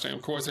forecasting.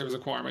 Of course, there was a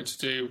requirement to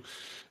do,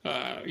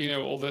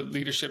 all the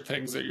leadership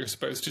things that you're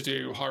supposed to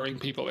do, hiring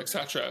people,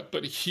 etc.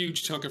 But a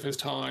huge chunk of his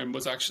time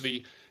was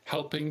actually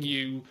helping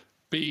you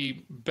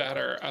be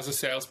better as a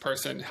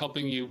salesperson,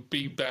 helping you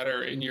be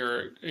better in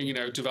your,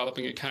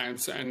 developing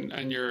accounts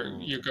and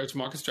your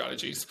go-to-market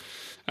strategies.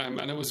 And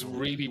it was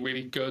really,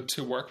 really good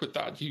to work with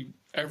that.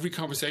 Every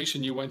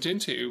conversation you went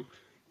into,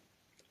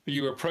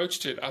 you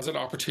approached it as an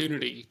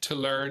opportunity to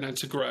learn and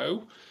to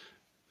grow,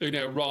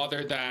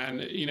 rather than,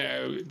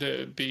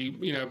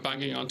 the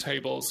banging on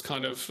tables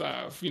kind of,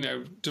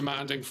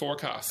 demanding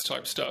forecast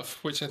type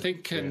stuff, which I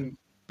think can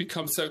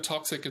become so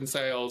toxic in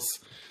sales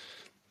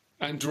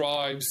and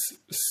drives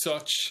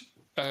such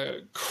a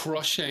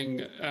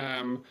crushing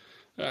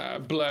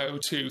blow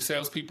to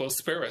salespeople's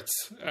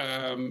spirits,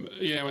 and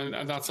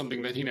that's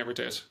something that he never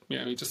did.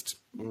 He just,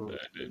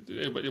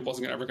 it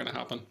wasn't ever going to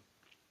happen.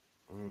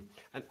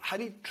 And how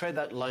do you tread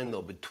that line,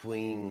 though,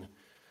 between,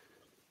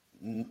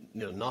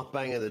 not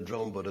banging the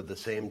drum, but at the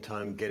same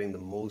time getting the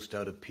most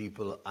out of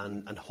people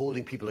and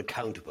holding people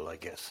accountable, I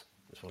guess,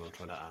 is what I'm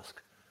trying to ask.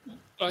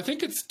 I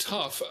think it's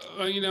tough.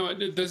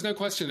 There's no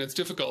question it's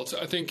difficult.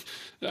 I think,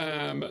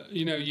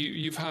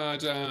 you've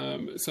had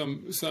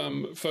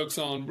some folks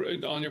on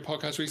your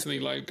podcast recently,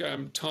 like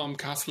Tom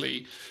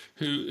Castley,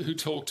 who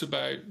talked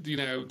about,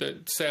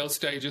 that sales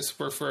stages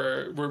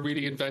were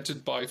really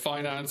invented by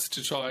finance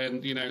to try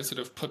and, sort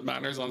of put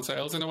manners on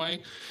sales in a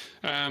way.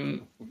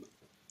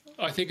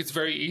 I think it's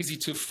very easy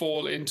to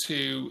fall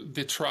into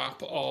the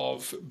trap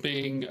of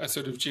being a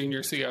sort of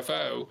junior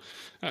CFO.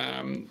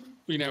 And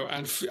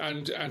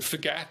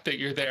forget that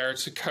you're there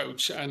to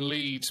coach and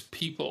lead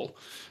people,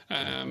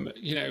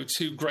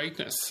 to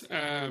greatness.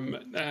 And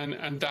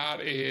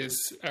that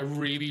is a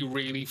really,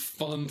 really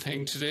fun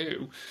thing to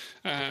do.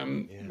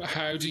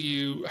 How do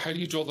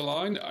you draw the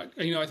line?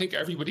 I think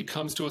everybody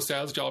comes to a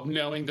sales job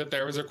knowing that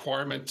there is a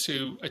requirement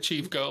to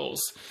achieve goals.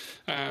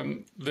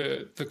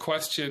 The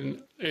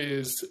question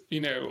is,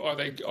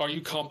 are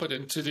you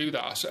competent to do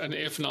that? And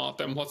if not,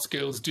 then what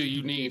skills do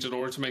you need in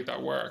order to make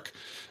that work?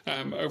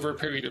 Over a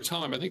period of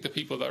time, I think the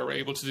people that are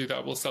able to do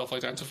that will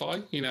self-identify,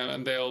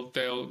 and they'll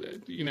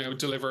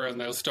deliver and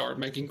they'll start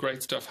making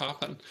great stuff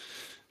happen.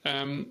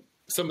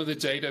 Some of the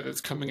data that's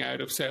coming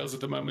out of sales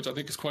at the moment, I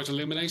think, is quite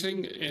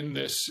illuminating in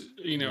this.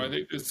 I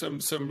think there's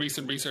some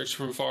recent research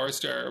from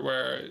Forrester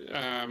where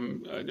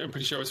I'm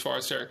pretty sure it was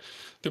Forrester.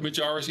 The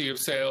majority of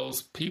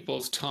sales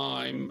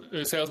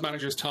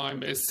managers'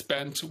 time is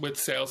spent with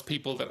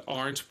salespeople that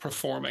aren't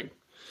performing.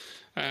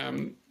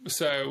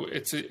 So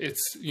it's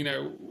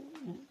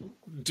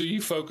do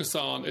you focus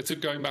on, it's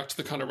going back to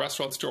the kind of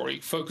restaurant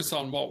story, focus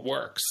on what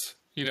works,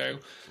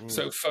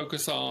 so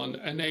focus on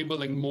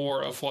enabling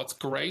more of what's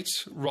great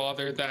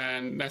rather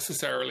than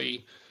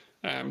necessarily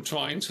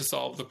trying to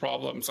solve the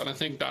problems. And I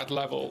think that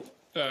level,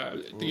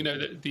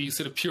 the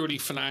sort of purely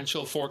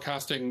financial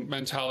forecasting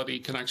mentality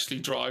can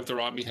actually drive the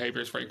wrong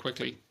behaviors very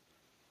quickly.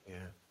 Yeah.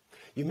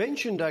 You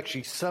mentioned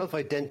actually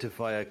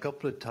self-identify a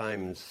couple of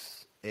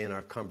times in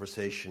our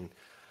conversation.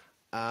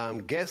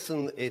 I'm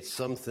guessing it's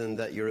something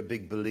that you're a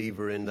big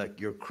believer in, that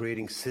you're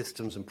creating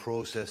systems and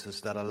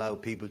processes that allow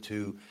people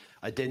to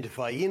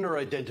identify in or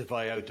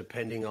identify out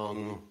depending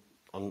on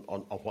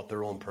what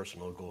their own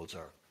personal goals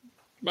are.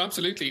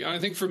 Absolutely. And I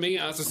think for me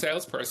as a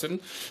salesperson,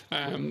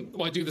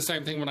 I do the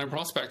same thing when I'm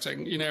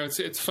prospecting.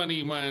 It's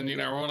funny when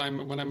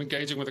I'm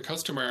engaging with a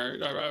customer,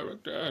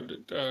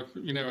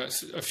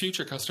 a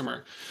future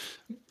customer.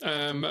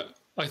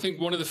 I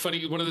think one of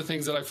the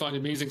things that I find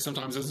amusing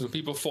sometimes is when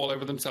people fall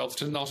over themselves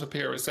to not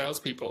appear as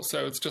salespeople.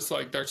 So it's just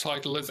like their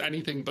title is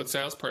anything but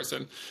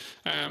salesperson.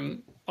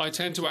 I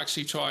tend to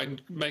actually try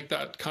and make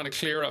that kind of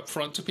clear up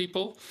front to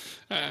people,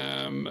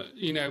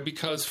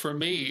 because for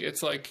me,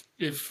 it's like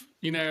if,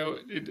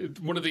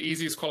 one of the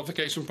easiest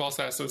qualification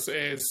processes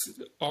is,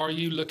 are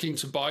you looking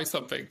to buy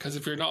something? Because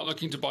if you're not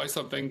looking to buy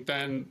something,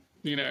 then,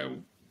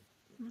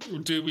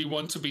 do we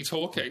want to be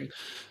talking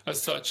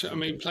as such? I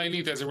mean,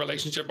 plainly, there's a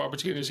relationship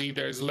opportunity,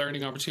 there's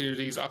learning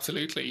opportunities,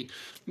 absolutely.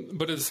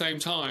 But at the same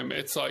time,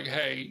 it's like,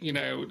 hey,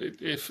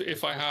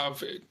 if I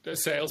have a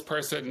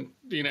salesperson,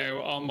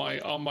 on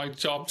my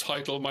job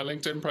title, my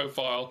LinkedIn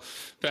profile,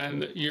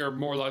 then you're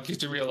more likely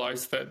to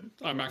realize that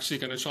I'm actually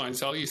going to try and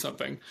sell you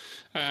something.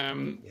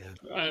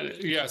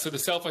 So the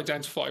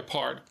self-identify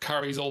part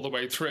carries all the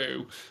way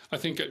through. I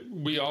think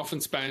we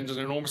often spend an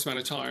enormous amount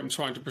of time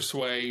trying to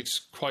persuade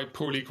quite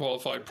poorly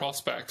qualified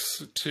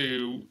prospects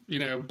to,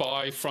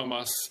 buy from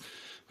us,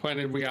 when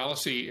in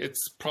reality,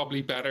 it's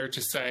probably better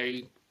to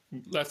say,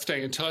 let's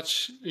stay in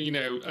touch.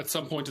 At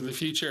some point in the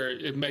future,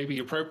 it may be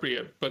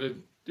appropriate, but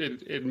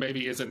it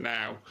maybe isn't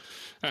now.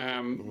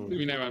 And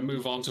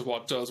move on to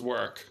what does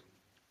work.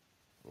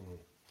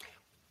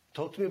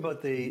 Talk to me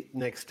about the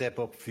next step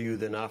up for you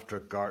then after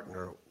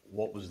Gartner.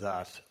 What was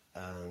that,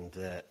 and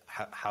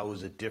how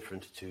is it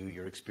different to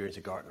your experience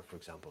at Gartner, for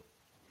example?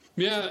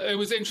 Yeah, it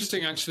was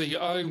interesting actually.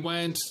 I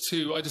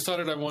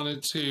decided I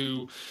wanted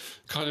to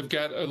kind of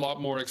get a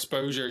lot more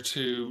exposure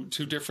to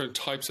different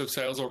types of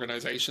sales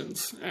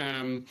organizations.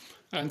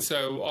 And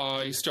so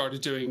I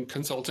started doing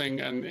consulting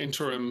and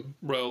interim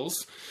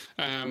roles,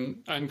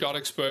 and got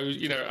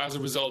exposed, as a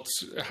result,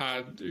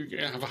 have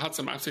had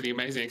some absolutely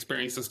amazing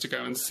experiences to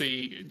go and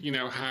see,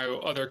 how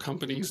other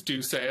companies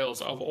do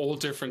sales of all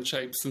different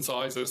shapes and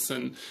sizes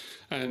and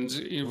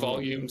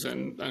volumes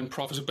and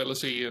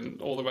profitability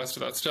and all the rest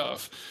of that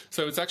stuff.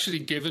 So it's actually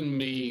given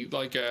me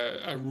like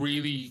a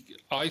really,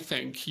 I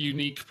think,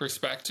 unique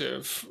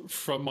perspective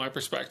from my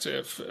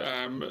perspective,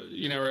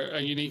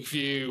 a unique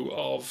view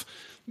of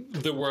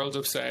the world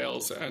of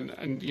sales and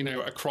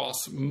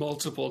across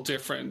multiple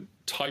different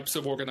types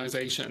of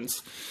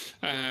organizations.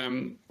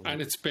 And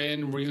it's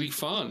been really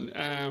fun.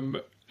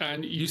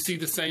 And you see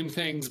the same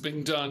things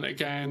being done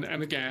again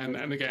and again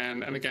and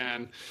again and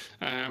again.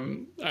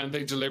 And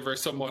they deliver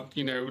somewhat,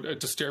 a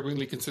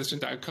disturbingly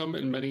consistent outcome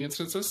in many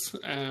instances.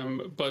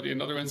 But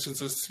in other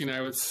instances,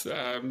 it's,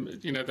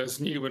 there's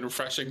new and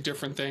refreshing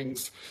different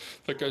things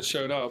that get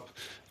shown up.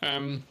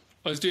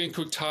 I was doing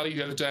quick tally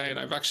the other day, and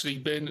I've actually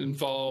been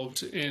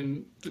involved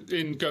in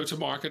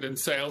go-to-market and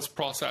sales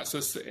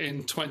processes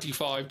in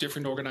 25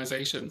 different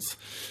organizations.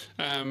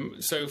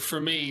 So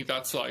for me,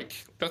 that's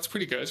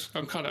pretty good.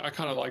 I kind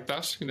of like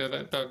that.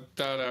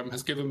 That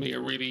has given me a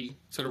really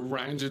sort of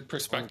rounded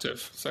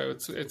perspective. So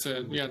it's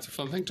a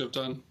fun thing to have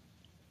done.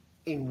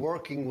 In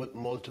working with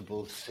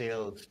multiple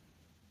sales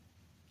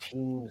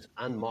teams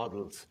and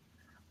models,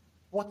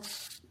 what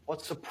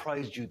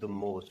surprised you the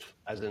most,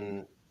 as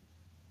in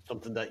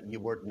something that you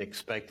weren't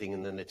expecting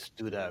and then it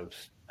stood out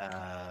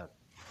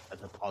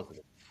as a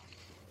positive?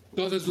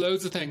 Well, there's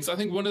loads of things. I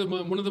think one of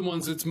the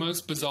ones that's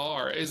most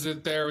bizarre is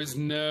that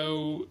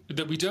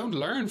that we don't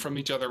learn from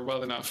each other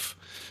well enough.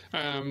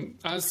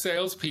 As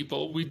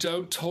salespeople, we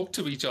don't talk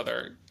to each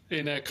other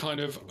in a kind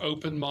of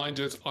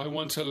open-minded, I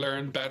want to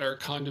learn better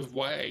kind of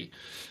way.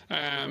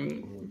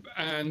 And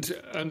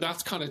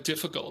that's kind of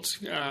difficult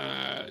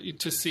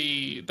to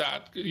see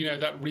that,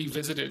 that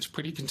revisited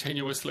pretty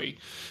continuously.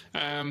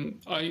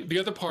 The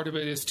other part of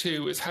it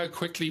is how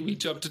quickly we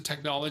jump to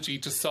technology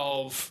to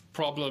solve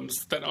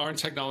problems that aren't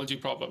technology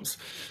problems.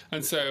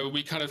 And so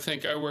we kind of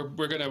think,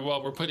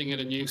 we're putting in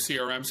a new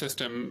CRM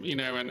system,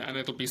 and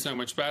it'll be so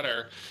much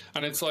better.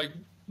 And it's like,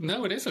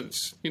 no, it isn't.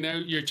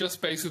 You're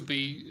just basically,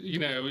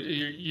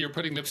 you're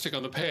putting lipstick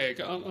on the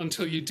pig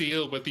until you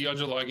deal with the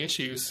underlying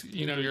issues.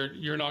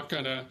 You're not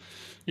gonna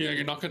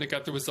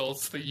get the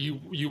results that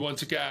you want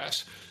to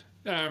get.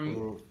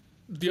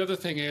 The other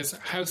thing is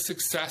how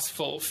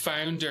successful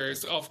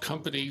founders of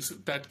companies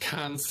that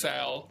can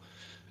sell,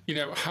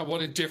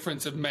 what a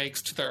difference it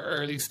makes to their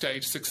early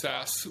stage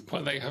success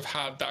when they have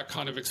had that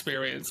kind of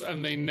experience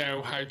and they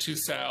know how to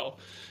sell.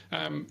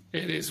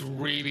 It is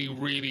really,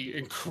 really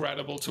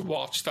incredible to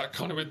watch that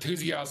kind of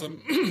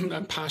enthusiasm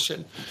and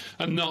passion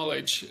and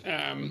knowledge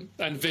and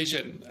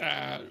vision,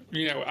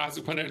 as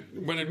when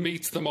it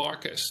meets the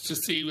market, to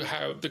see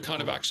how the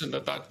kind of action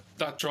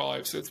that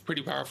drives. It's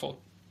pretty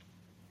powerful.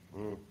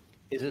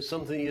 Is it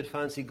something you'd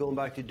fancy going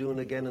back to doing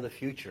again in the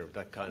future,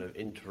 that kind of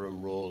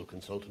interim role,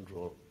 consultant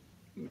role?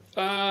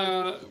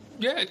 Yeah,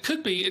 it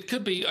could be. It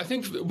could be. I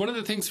think one of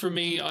the things for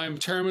me, I'm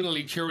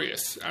terminally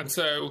curious, and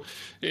so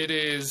it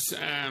is,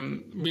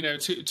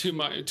 to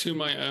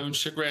my own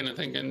chagrin. I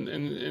think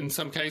in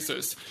some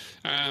cases,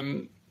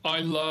 I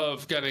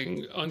love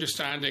getting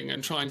understanding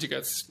and trying to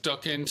get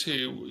stuck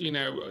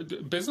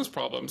into business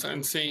problems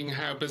and seeing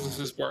how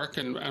businesses work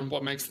and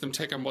what makes them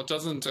tick and what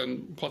doesn't,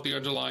 and what the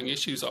underlying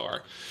issues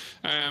are.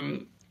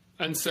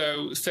 And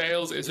so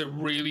sales is a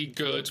really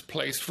good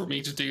place for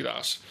me to do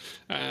that,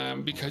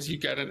 because you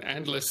get an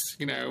endless,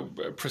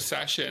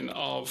 procession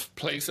of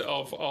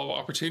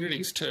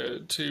opportunities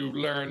to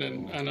learn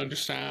and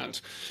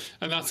understand.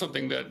 And that's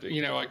something that,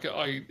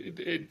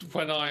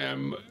 when I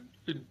am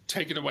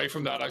taken away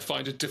from that, I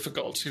find it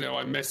difficult.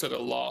 I miss it a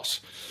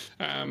lot.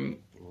 And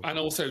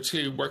also,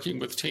 too, working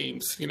with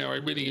teams. I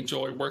really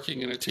enjoy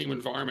working in a team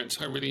environment.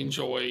 I really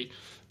enjoy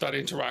that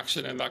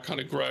interaction and that kind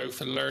of growth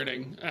and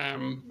learning.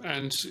 And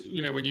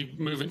when you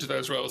move into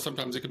those roles,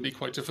 sometimes it can be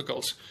quite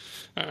difficult.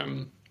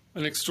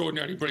 an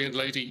extraordinarily brilliant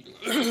lady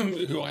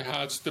who I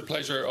had the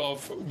pleasure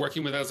of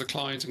working with as a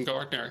client in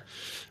Gartner,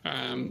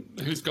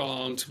 who's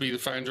gone on to be the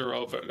founder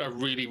of a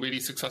really,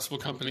 really successful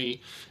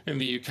company in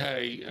the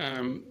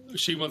UK.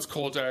 She once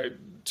called out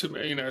to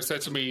me, said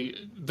to me,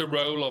 the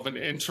role of an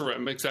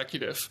interim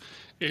executive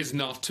is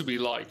not to be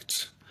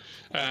liked.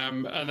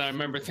 And I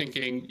remember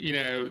thinking,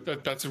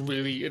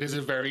 it is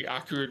a very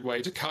accurate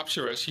way to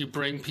capture it. You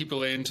bring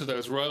people into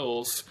those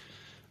roles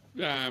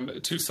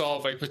to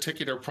solve a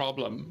particular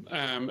problem,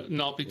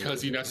 not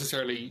because you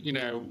necessarily,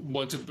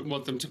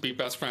 want them to be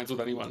best friends with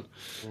anyone,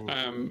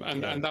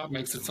 and that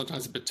makes it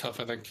sometimes a bit tough,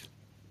 I think.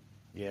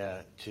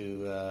 Yeah,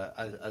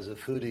 as a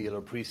foodie, you'll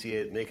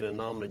appreciate making an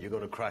omelette. You're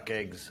going to crack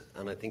eggs,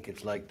 and I think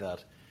it's like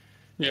that.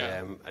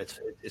 Yeah,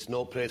 it's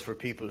no place for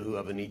people who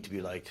have a need to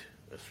be liked.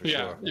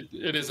 Yeah,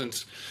 it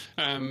isn't.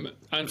 And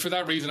for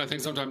that reason, I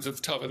think sometimes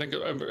it's tough. I think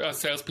as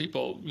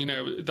salespeople,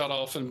 that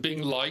often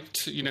being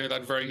liked,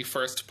 that very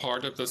first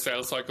part of the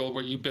sales cycle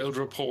where you build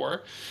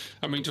rapport.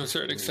 I mean, to a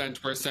certain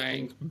extent, we're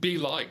saying be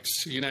liked,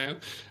 so I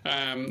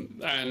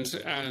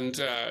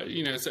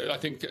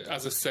think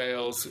as a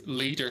sales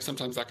leader,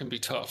 sometimes that can be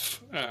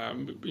tough,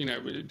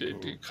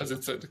 because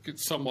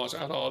it's somewhat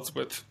at odds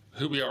with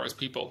who we are as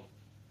people.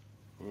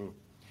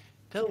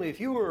 Tell me, if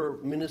you were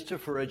Minister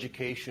for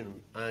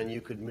Education and you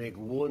could make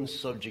one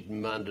subject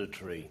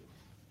mandatory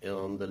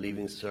on the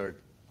Leaving Cert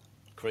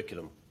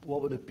curriculum,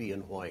 what would it be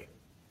and why?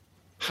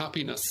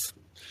 Happiness.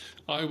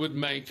 I would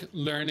make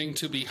learning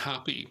to be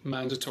happy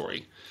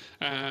mandatory.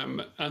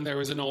 And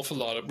there is an awful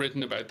lot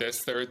written about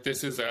this.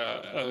 This is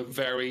a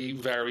very,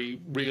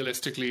 very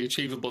realistically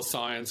achievable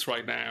science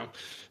right now.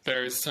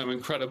 There's some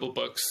incredible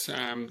books,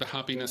 The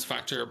Happiness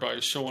Factor by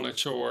Shauna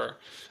Chore,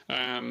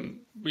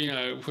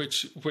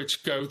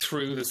 which go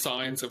through the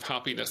science of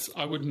happiness.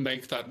 I would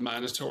make that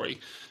mandatory.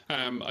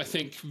 I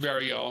think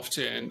very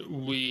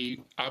often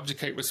we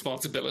abdicate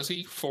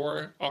responsibility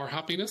for our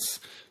happiness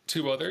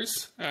to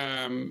others,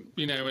 and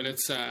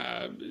it's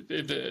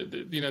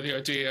the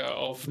idea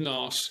of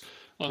not.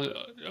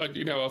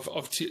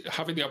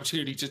 Having the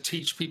opportunity to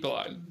teach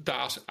people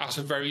that at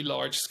a very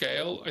large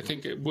scale, I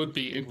think it would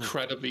be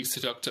incredibly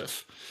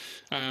seductive,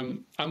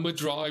 and would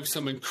drive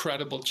some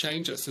incredible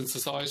changes in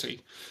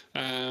society.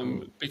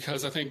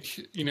 Because I think,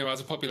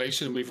 as a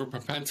population, we have a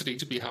propensity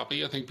to be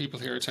happy. I think people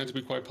here tend to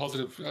be quite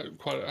positive,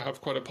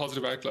 have quite a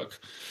positive outlook.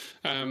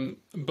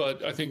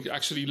 But I think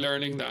actually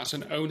learning that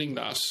and owning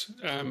that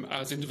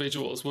as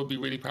individuals would be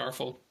really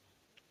powerful.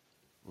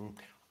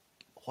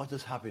 What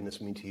does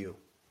happiness mean to you?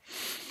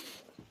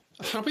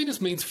 Happiness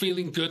means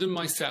feeling good in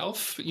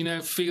myself,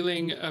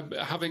 having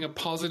a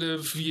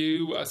positive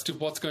view as to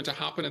what's going to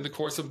happen in the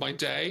course of my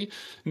day,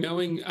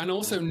 knowing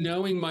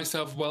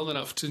myself well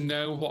enough to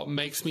know what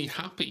makes me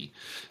happy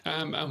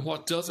and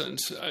what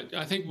doesn't.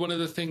 I think one of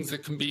the things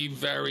that can be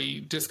very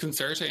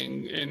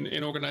disconcerting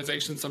in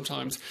organizations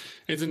sometimes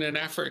is in an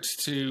effort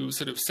to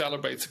sort of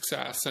celebrate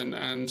success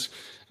and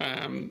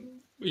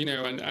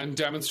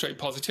demonstrate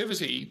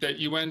positivity, that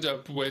you end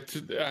up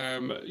with,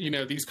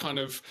 these kind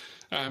of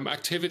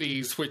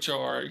activities which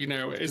are,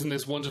 isn't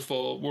this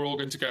wonderful? We're all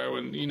going to go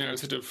and,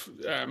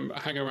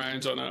 hang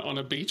around on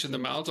a beach in the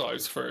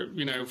Maldives for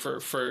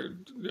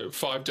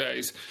 5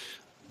 days.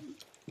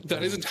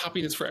 That isn't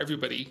happiness for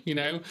everybody,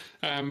 and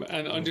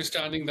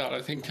understanding that,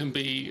 I think, can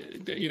be,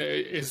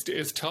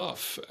 is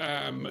tough.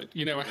 How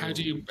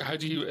do you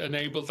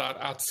enable that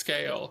at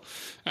scale?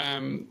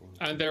 And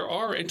there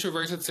are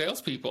introverted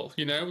salespeople,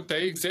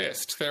 they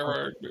exist.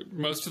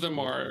 Most of them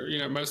are,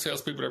 most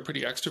salespeople are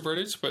pretty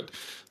extroverted, but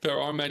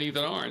there are many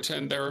that aren't.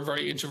 And there are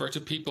very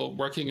introverted people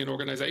working in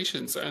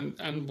organizations,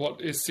 and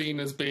what is seen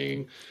as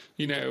being,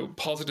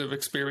 positive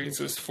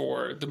experiences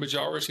for the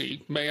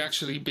majority may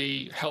actually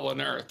be hell on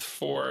earth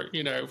for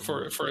a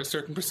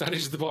certain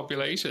percentage of the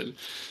population.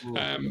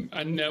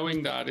 And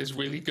knowing that is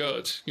really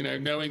good.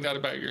 Knowing that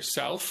about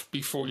yourself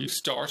before you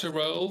start a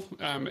role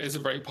is a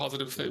very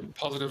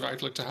positive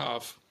outlook to have.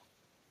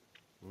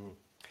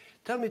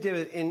 Tell me,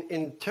 David,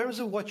 in terms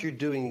of what you're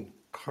doing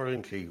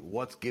currently,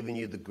 what's giving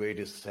you the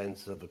greatest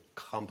sense of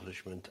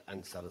accomplishment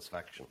and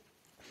satisfaction?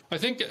 I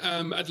think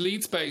at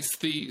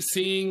Leadspace,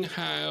 seeing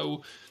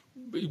how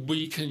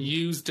we can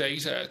use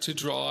data to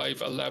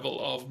drive a level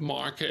of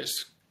market,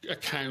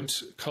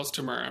 account,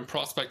 customer and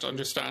prospect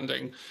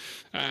understanding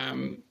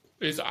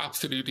is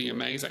absolutely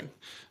amazing.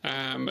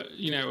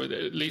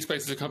 Leadspace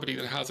is a company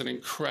that has an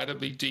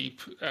incredibly deep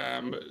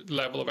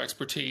level of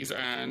expertise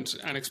and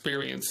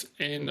experience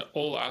in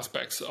all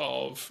aspects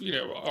of,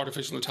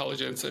 artificial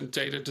intelligence and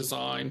data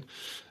design,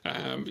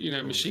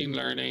 machine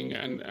learning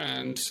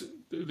and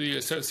the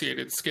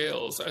associated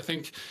skills. I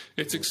think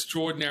it's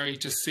extraordinary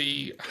to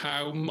see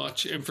how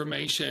much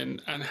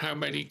information and how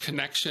many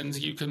connections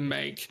you can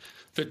make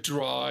that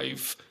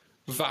drive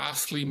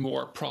vastly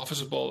more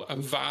profitable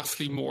and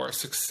vastly more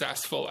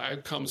successful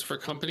outcomes for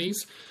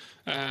companies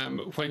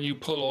when you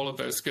pull all of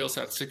those skill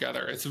sets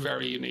together. It's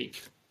very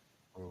unique.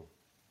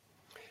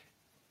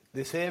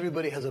 They say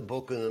everybody has a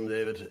book in them,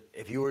 David.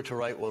 If you were to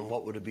write one,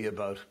 what would it be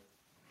about?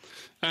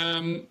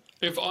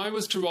 If I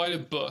was to write a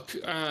book,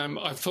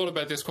 I've thought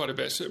about this quite a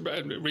bit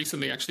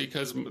recently, actually,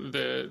 because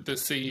the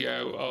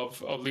CEO of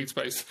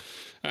LeadSpace,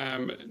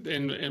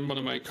 in one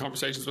of my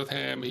conversations with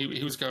him,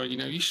 he was going,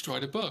 you should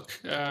write a book.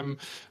 And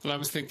I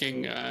was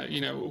thinking,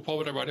 what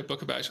would I write a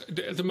book about?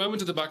 The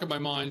moment at the back of my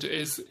mind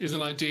is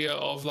an idea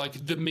of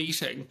like the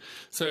meeting.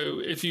 So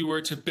if you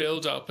were to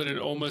build up in an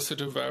almost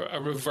sort of a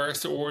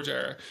reverse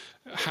order,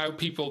 how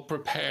people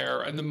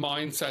prepare and the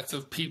mindsets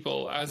of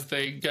people as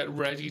they get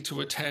ready to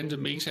attend a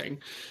meeting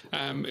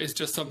is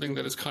just something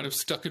that is kind of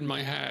stuck in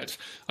my head.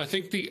 I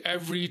think the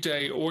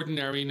everyday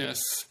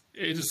ordinariness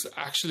is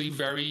actually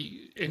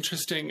very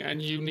interesting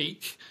and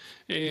unique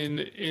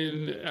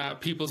in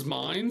people's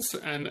minds,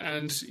 and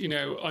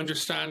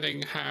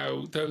understanding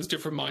how those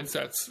different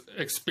mindsets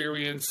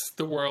experience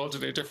the world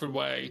in a different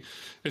way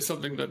is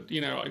something that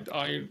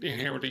I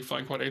inherently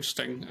find quite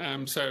interesting.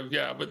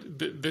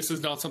 But this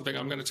is not something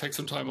I'm going to take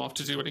some time off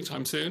to do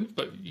anytime soon,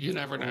 but you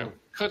never know.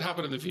 Could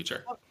happen in the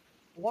future.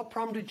 What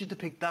prompted you to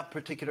pick that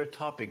particular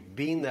topic,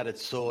 being that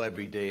it's so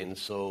everyday and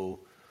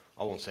so,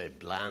 I won't say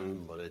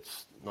bland, but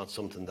it's not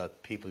something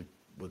that people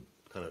would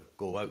kind of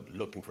go out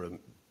looking for a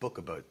book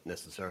about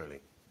necessarily?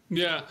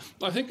 Yeah,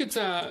 I think it's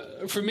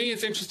for me,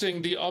 it's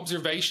interesting. The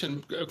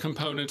observation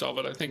component of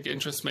it, I think,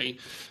 interests me.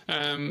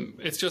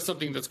 It's just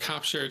something that's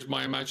captured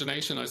my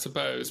imagination, I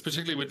suppose,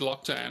 particularly with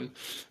lockdown.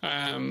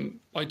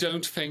 I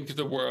don't think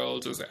the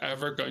world is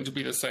ever going to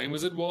be the same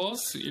as it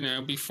was,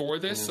 before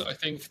this. I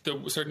think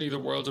certainly the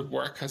world of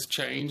work has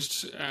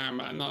changed,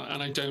 and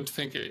I don't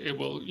think it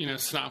will,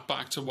 snap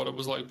back to what it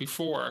was like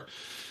before.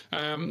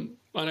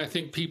 And I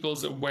think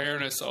people's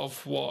awareness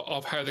of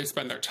how they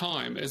spend their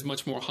time is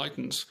much more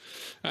heightened.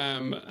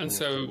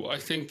 So I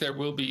think there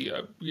will be,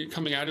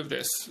 coming out of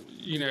this,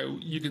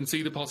 you can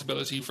see the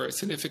possibility for a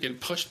significant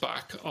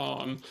pushback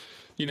on,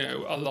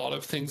 a lot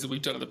of things that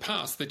we've done in the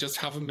past. They just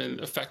haven't been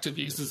effective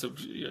uses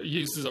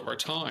of our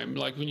time.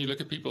 Like when you look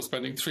at people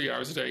spending 3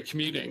 hours a day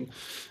commuting,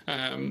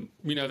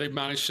 they've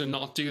managed to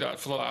not do that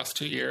for the last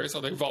 2 years.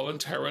 Are they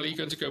voluntarily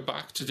going to go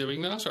back to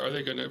doing that, or are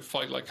they going to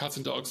fight like cats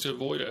and dogs to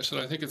avoid it? And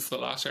I think it's the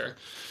latter.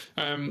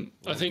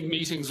 I think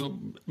meetings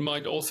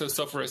might also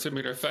suffer a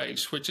similar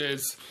fate, which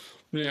is,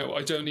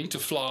 I don't need to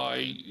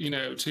fly,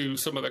 to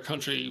some other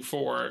country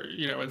for,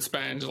 and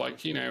spend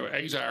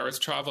 8 hours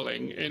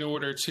traveling in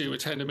order to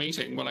attend a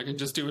meeting when I can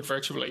just do it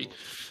virtually.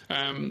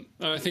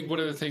 I think one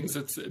of the things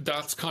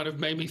that's kind of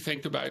made me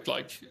think about,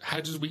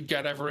 how did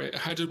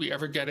we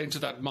ever get into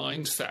that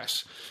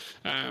mindset?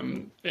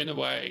 In a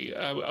way,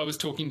 I was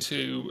talking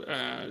to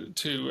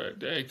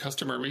a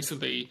customer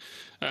recently,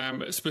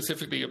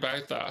 specifically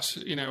about that,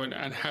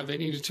 and how they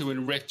needed to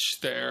enrich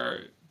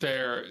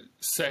their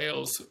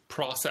sales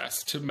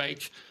process to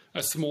make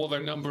a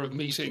smaller number of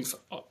meetings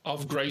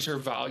of greater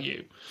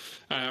value.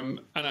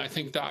 And I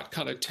think that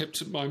kind of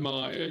tipped my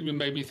mind, it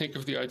made me think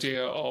of the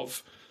idea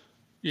of,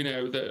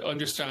 the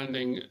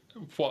understanding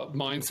what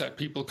mindset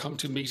people come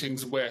to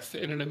meetings with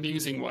in an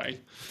amusing way,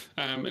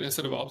 in a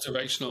sort of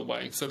observational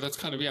way. So that's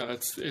kind of,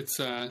 it's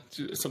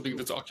something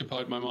that's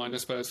occupied my mind, I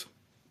suppose.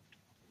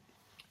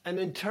 And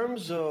in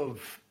terms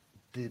of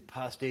the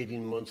past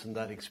 18 months and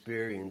that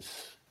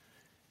experience,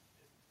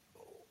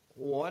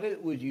 what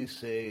would you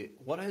say,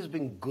 what has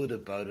been good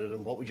about it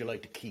and what would you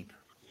like to keep?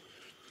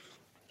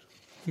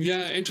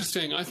 Yeah,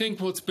 interesting. I think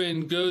what's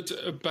been good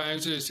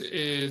about it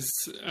is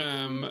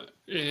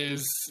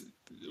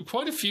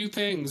quite a few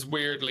things,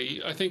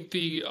 weirdly. I think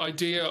the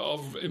idea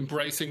of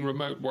embracing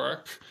remote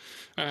work,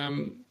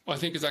 I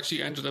think has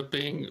actually ended up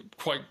being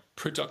quite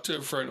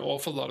productive for an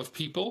awful lot of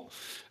people,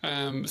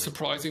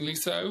 surprisingly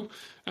so.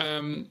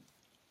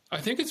 I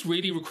think it's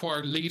really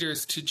required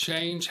leaders to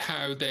change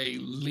how they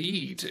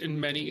lead in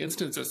many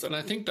instances. And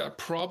I think that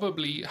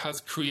probably has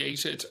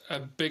created a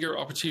bigger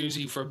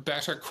opportunity for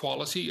better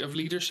quality of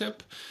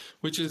leadership,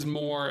 which is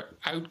more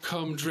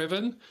outcome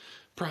driven,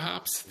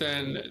 perhaps,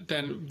 than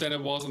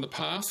it was in the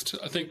past.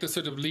 I think the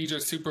sort of leader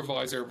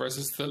supervisor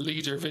versus the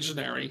leader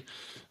visionary,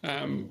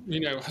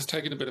 has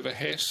taken a bit of a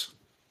hit.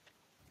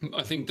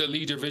 I think the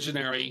leader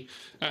visionary,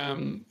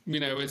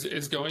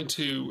 is going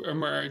to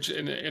emerge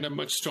in a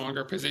much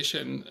stronger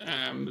position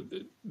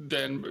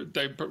than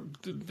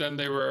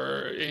they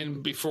were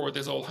in before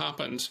this all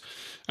happened.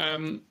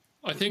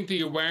 I think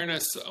the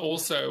awareness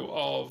also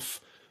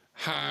of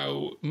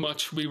how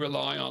much we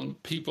rely on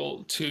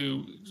people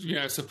to,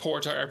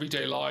 support our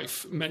everyday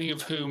life, many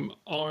of whom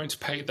aren't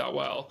paid that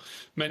well,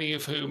 many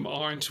of whom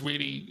aren't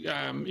really,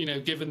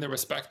 given the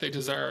respect they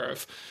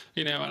deserve,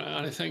 and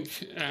I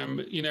think,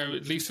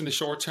 at least in the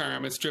short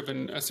term, it's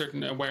driven a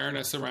certain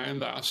awareness around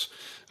that.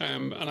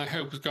 And I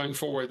hope going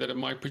forward that it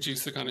might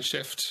produce a kind of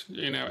shift,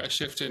 a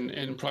shift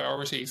in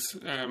priorities,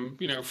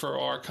 for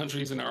our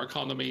countries and our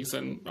economies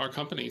and our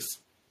companies.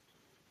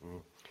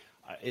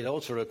 It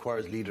also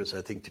requires leaders,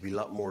 I think, to be a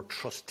lot more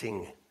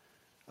trusting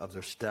of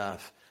their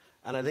staff.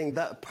 And I think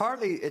that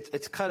partly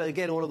it's kind of,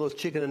 again, one of those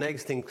chicken and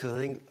eggs things, because I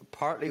think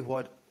partly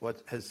what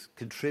has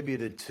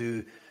contributed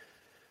to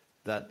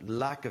that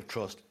lack of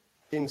trust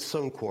in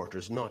some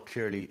quarters,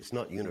 it's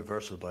not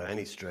universal by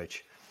any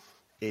stretch,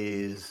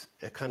 is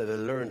a kind of a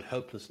learned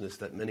helplessness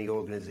that many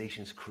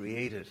organizations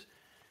created.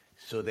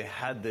 So they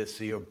had this,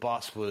 your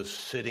boss was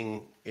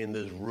sitting in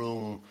this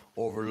room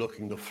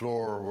overlooking the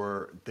floor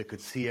where they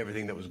could see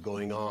everything that was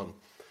going on.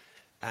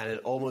 And it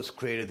almost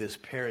created this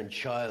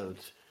parent-child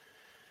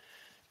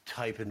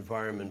type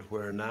environment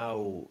where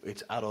now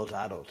it's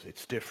adult,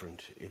 it's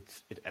different,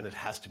 and it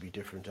has to be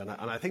different. And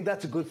I think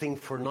that's a good thing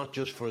for not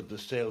just for the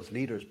sales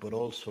leaders, but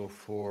also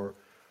for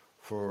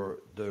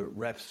the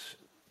reps,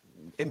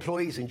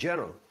 employees in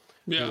general,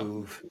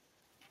 who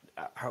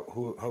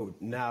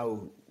now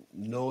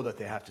know that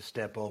they have to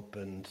step up.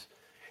 And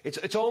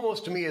it's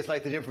almost, to me, it's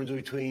like the difference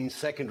between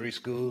secondary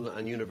school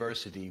and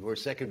university. Where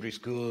secondary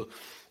school,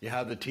 you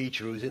have the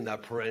teacher who's in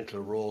that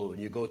parental role,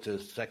 and you go to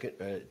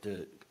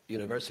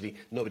university,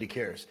 nobody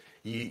cares.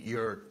 They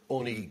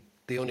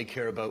only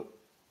care about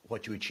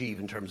what you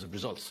achieve in terms of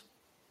results.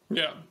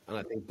 Yeah. And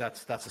I think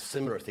that's a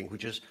similar thing,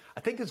 which is,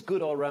 I think, is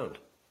good all round.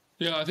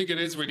 Yeah, I think it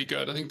is really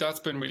good. I think that's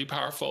been really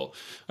powerful.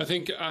 I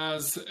think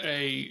as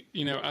a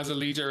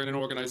leader in an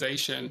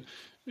organization,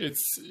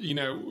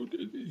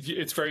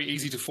 it's very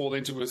easy to fall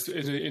into a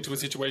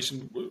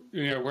situation,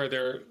 where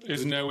there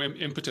is no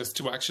impetus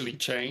to actually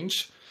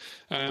change.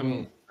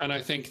 And I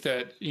think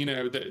that,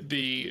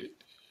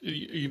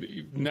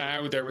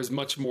 now there is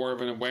much more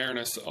of an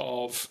awareness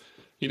of,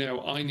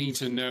 I need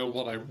to know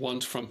what I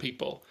want from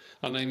people,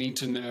 and I need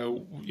to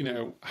know,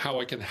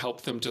 how I can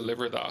help them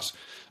deliver that.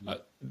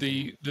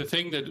 The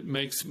thing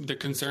that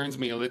concerns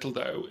me a little,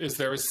 though, is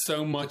there is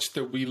so much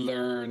that we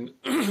learn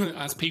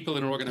as people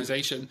in an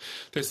organization.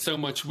 There's so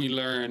much we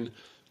learn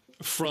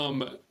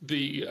from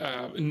the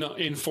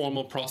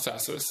informal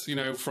processes,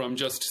 from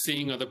just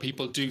seeing other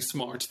people do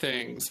smart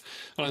things,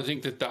 and I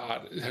think that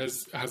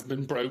has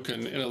been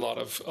broken in a lot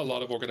of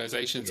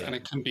organizations, and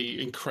it can be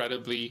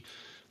incredibly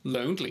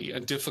lonely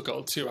and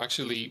difficult to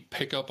actually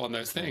pick up on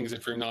those things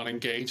if you're not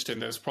engaged in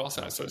those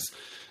processes.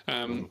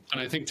 And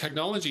I think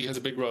technology has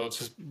a big role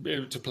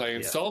to play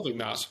in solving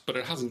that, but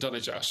it hasn't done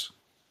it yet.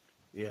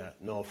 Yeah,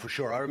 no, for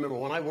sure. I remember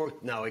when I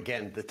worked. Now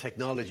again, the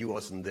technology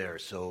wasn't there,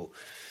 so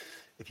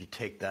if you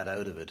take that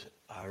out of it,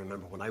 I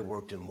remember when I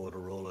worked in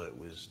Motorola, it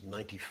was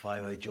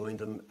 95, I joined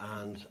them,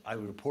 and I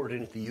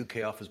reported into the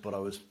UK office, but I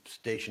was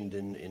stationed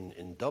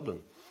in Dublin.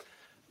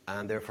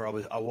 And therefore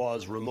I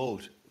was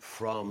remote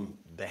from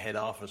the head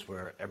office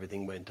where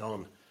everything went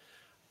on.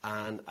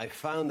 And I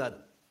found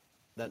that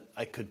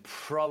I could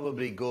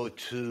probably go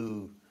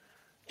 2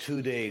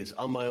 days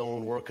on my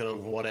own working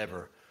on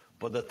whatever.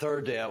 But the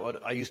third day,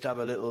 I used to have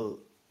a little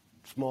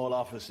small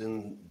office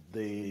in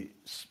the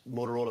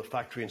Motorola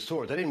factory in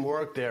Swords. I didn't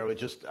work there.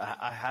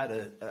 I had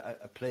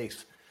a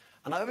place,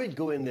 and I would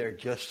go in there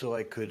just so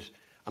I could.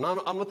 And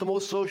I'm not the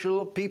most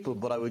social of people,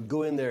 but I would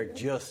go in there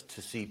just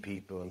to see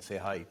people and say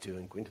hi to,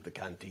 and go into the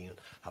canteen and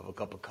have a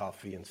cup of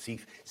coffee and see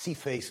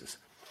faces.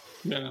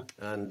 Yeah.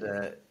 And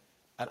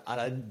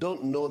I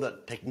don't know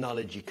that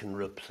technology can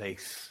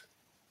replace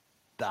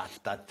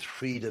that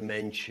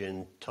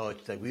 3-dimension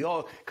touch that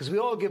because we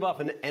all give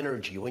off an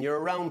energy. When you're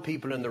around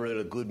people and they're in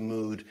a good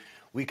mood,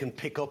 we can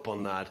pick up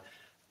on that.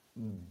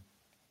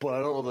 But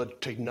I don't know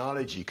that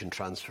technology can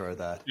transfer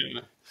that.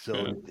 Yeah.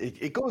 So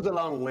it goes a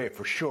long way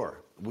for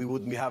sure. We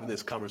wouldn't be having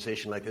this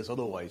conversation like this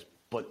otherwise,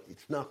 but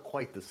it's not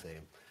quite the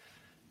same.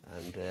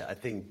 And I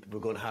think we're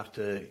going to have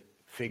to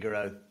figure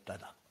out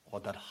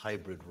what that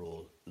hybrid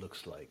role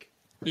looks like.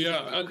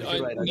 Yeah, I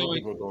don't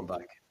think we're going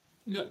back.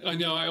 I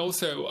know.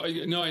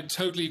 I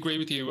totally agree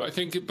with you. I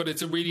think, but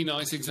it's a really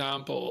nice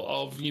example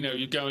of,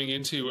 you going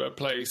into a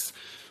place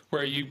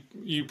where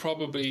you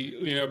probably,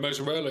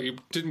 Motorola, you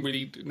didn't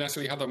really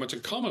necessarily have that much in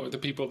common with the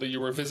people that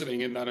you were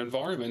visiting in that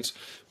environment,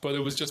 but it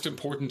was just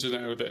important to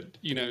know that,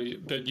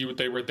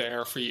 they were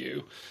there for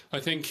you.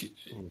 I think,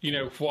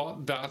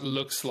 what that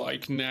looks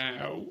like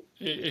now,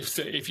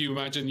 if you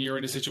imagine you're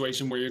in a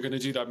situation where you're going to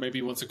do that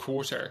maybe once a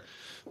quarter,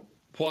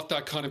 what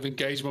that kind of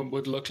engagement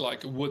would look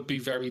like would be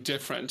very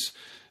different.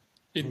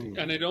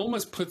 And it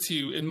almost puts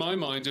you, in my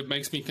mind, it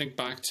makes me think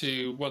back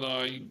to when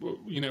I,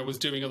 was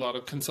doing a lot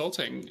of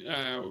consulting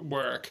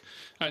work,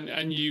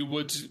 and you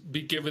would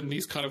be given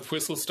these kind of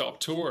whistle-stop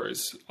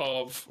tours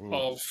of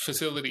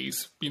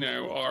facilities,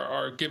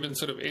 or given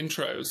sort of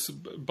intros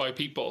by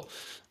people.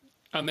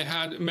 And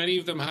many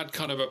of them had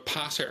kind of a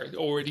patter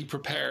already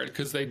prepared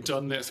because they'd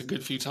done this a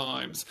good few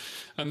times,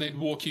 and they'd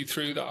walk you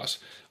through that.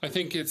 I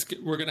think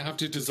we're going to have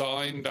to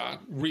design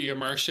that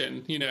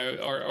re-immersion,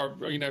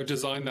 or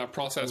design that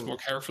process more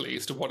carefully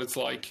as to what it's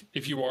like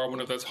if you are one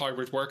of those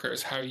hybrid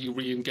workers, how you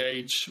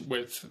re-engage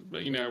with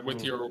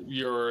your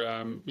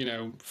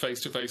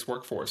face-to-face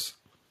workforce.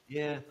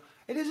 Yeah,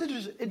 it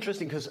is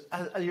interesting because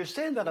as you're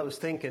saying that, I was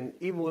thinking,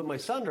 even with my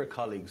Sonder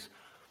colleagues,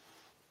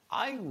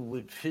 I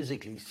would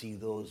physically see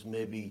those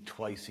maybe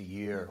twice a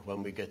year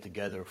when we get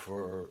together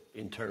for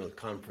internal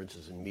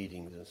conferences and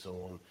meetings and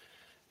so on.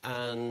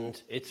 And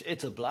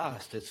it's a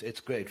blast. It's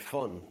great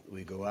fun.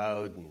 We go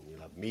out and you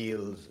have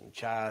meals and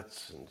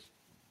chats, and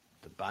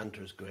the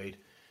banter's great.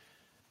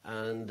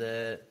 And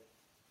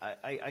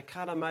I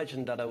can't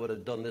imagine that I would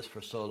have done this for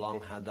so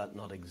long had that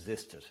not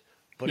existed.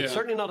 but it's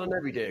certainly not an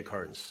everyday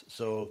occurrence.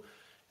 So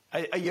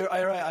I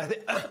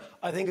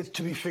think it's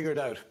to be figured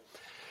out.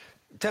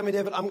 Tell me,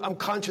 David, I'm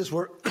conscious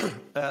we're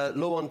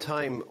low on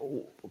time.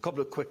 A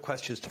couple of quick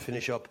questions to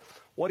finish up.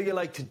 What do you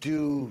like to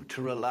do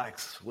to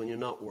relax when you're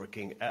not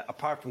working,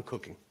 apart from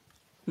cooking?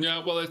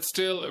 Yeah, well, it's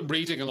still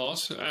reading a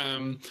lot,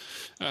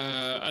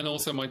 and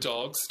also my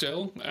dogs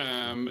still.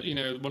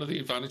 One of the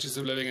advantages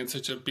of living in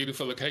such a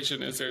beautiful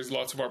location is there's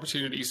lots of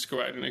opportunities to go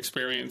out and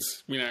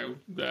experience,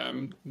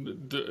 the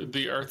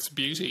Earth's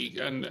beauty,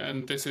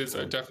 and this is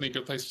definitely a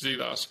good place to do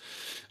that.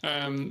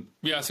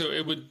 So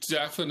it would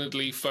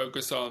definitely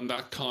focus on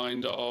that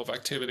kind of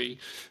activity.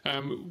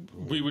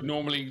 We would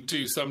normally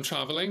do some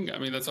traveling. I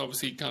mean, that's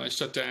obviously kind of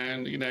shut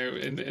down,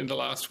 in the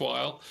last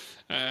while.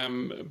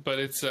 But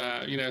it's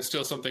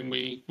still something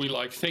we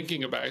like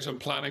thinking about and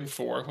planning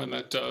for when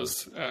that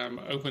does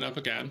open up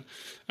again.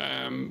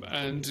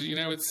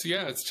 It's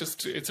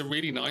a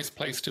really nice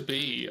place to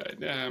be,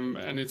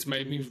 and it's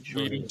made me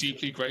really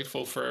deeply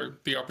grateful for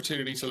the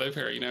opportunity to live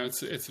here.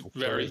 It's a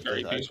very,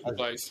 very beautiful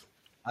place.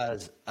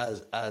 As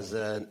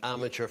an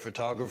amateur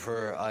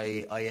photographer,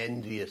 I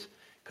envy it,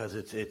 because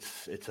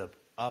it's a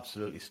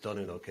absolutely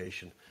stunning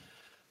location,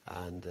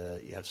 and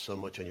you have so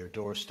much on your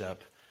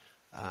doorstep.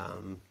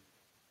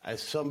 As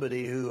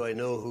somebody who I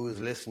know who has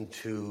listened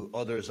to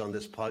others on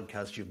this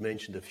podcast, you've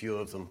mentioned a few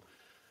of them.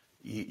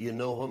 You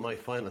know what my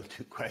final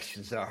two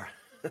questions are.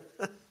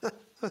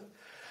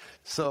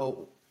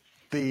 So,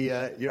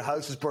 your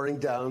house is burning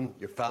down,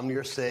 your family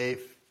are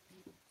safe,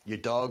 your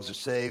dogs are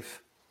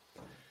safe,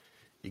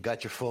 you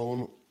got your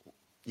phone,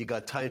 you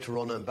got time to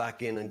run and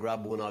back in and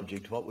grab one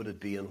object. What would it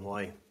be and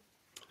why?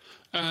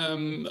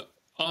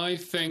 I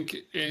think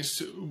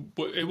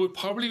it would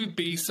probably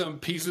be some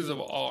pieces of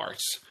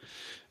art.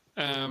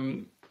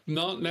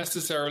 Not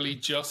necessarily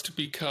just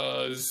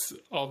because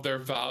of their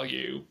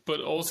value, but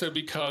also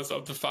because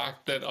of the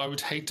fact that I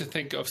would hate to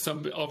think of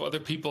other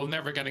people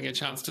never getting a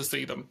chance to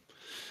see them.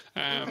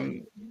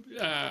 And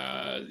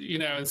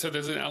so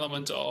there's an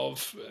element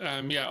of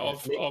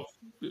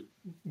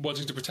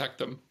wanting to protect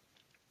them.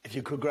 If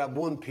you could grab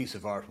one piece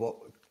of art,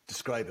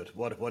 describe it?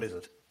 What is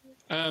it?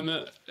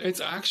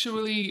 It's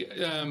actually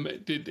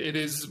it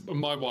is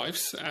my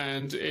wife's,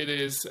 and it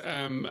is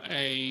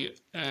a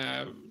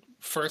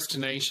First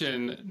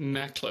Nation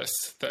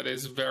necklace that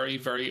is very,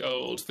 very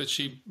old that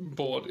she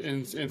bought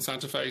in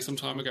Santa Fe some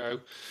time ago.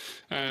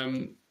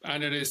 And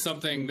it is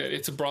something that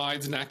it's a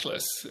bride's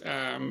necklace.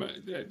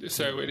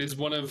 So it is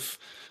one of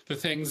the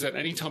things that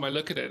anytime I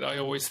look at it, I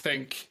always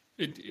think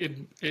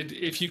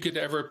if you could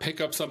ever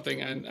pick up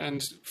something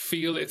and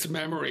feel its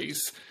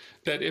memories,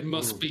 that it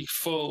must be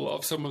full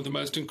of some of the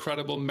most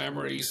incredible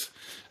memories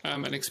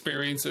and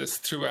experiences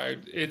throughout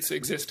its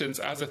existence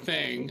as a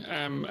thing.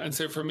 And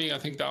so for me, I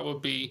think that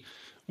would be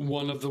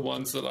one of the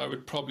ones that I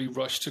would probably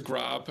rush to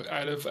grab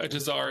out of a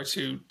desire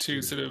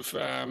to sort of,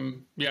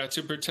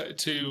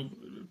 to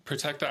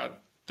protect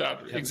that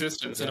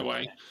existence in a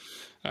way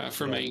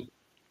for me.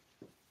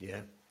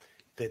 Yeah,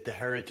 the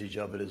heritage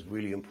of it is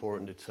really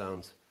important, it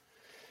sounds.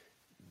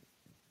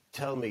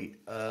 Tell me,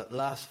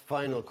 last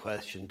final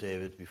question,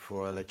 David,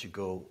 before I let you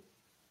go.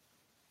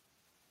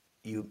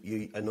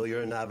 I know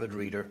you're an avid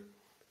reader,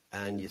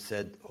 and you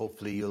said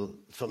hopefully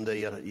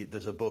someday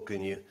there's a book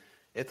in you.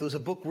 If there was a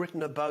book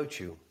written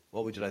about you,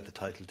 what would you like the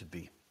title to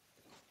be?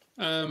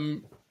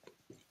 Kind.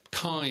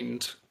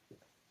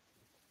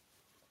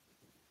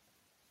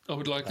 I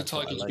would like the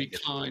title to be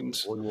Kind.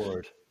 One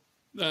word.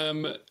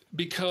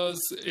 Because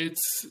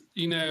it's,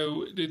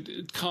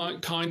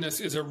 kindness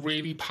is a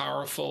really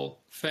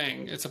powerful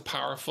thing. It's a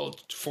powerful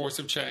force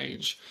of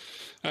change.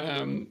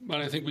 And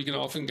I think we can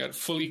often get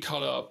fully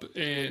caught up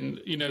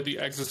in, the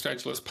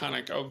existentialist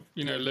panic of,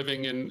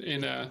 living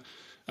in a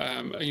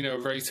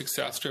very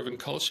success-driven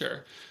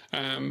culture.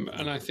 And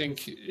I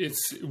think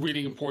it's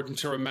really important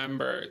to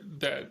remember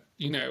that,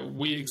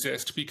 we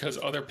exist because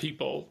other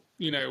people,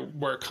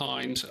 were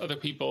kind. Other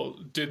people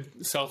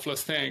did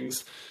selfless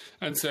things.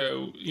 And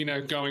so,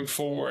 going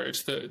forward,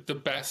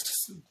 the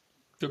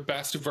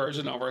best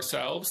version of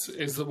ourselves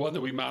is the one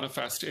that we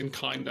manifest in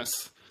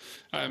kindness,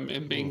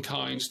 in being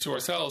kind to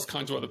ourselves,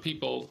 kind to other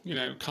people,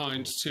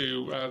 kind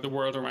to the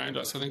world around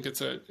us. I think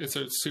it's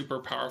a super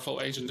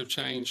powerful agent of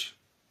change.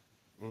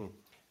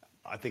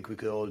 I think we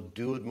could all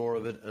do it more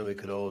of it, and we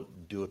could all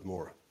do it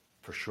more,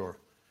 for sure.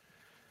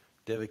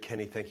 David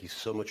Kenny, thank you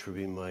so much for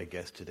being my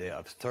guest today.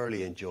 I've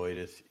thoroughly enjoyed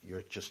it.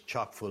 You're just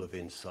chock full of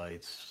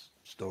insights,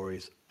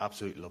 stories.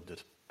 Absolutely loved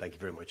it. Thank you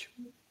very much.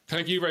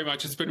 Thank you very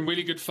much. It's been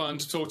really good fun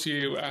to talk to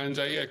you, and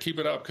keep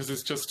it up, because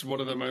it's just one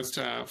of the most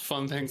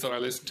fun things that I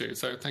listen to.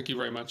 So thank you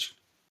very much.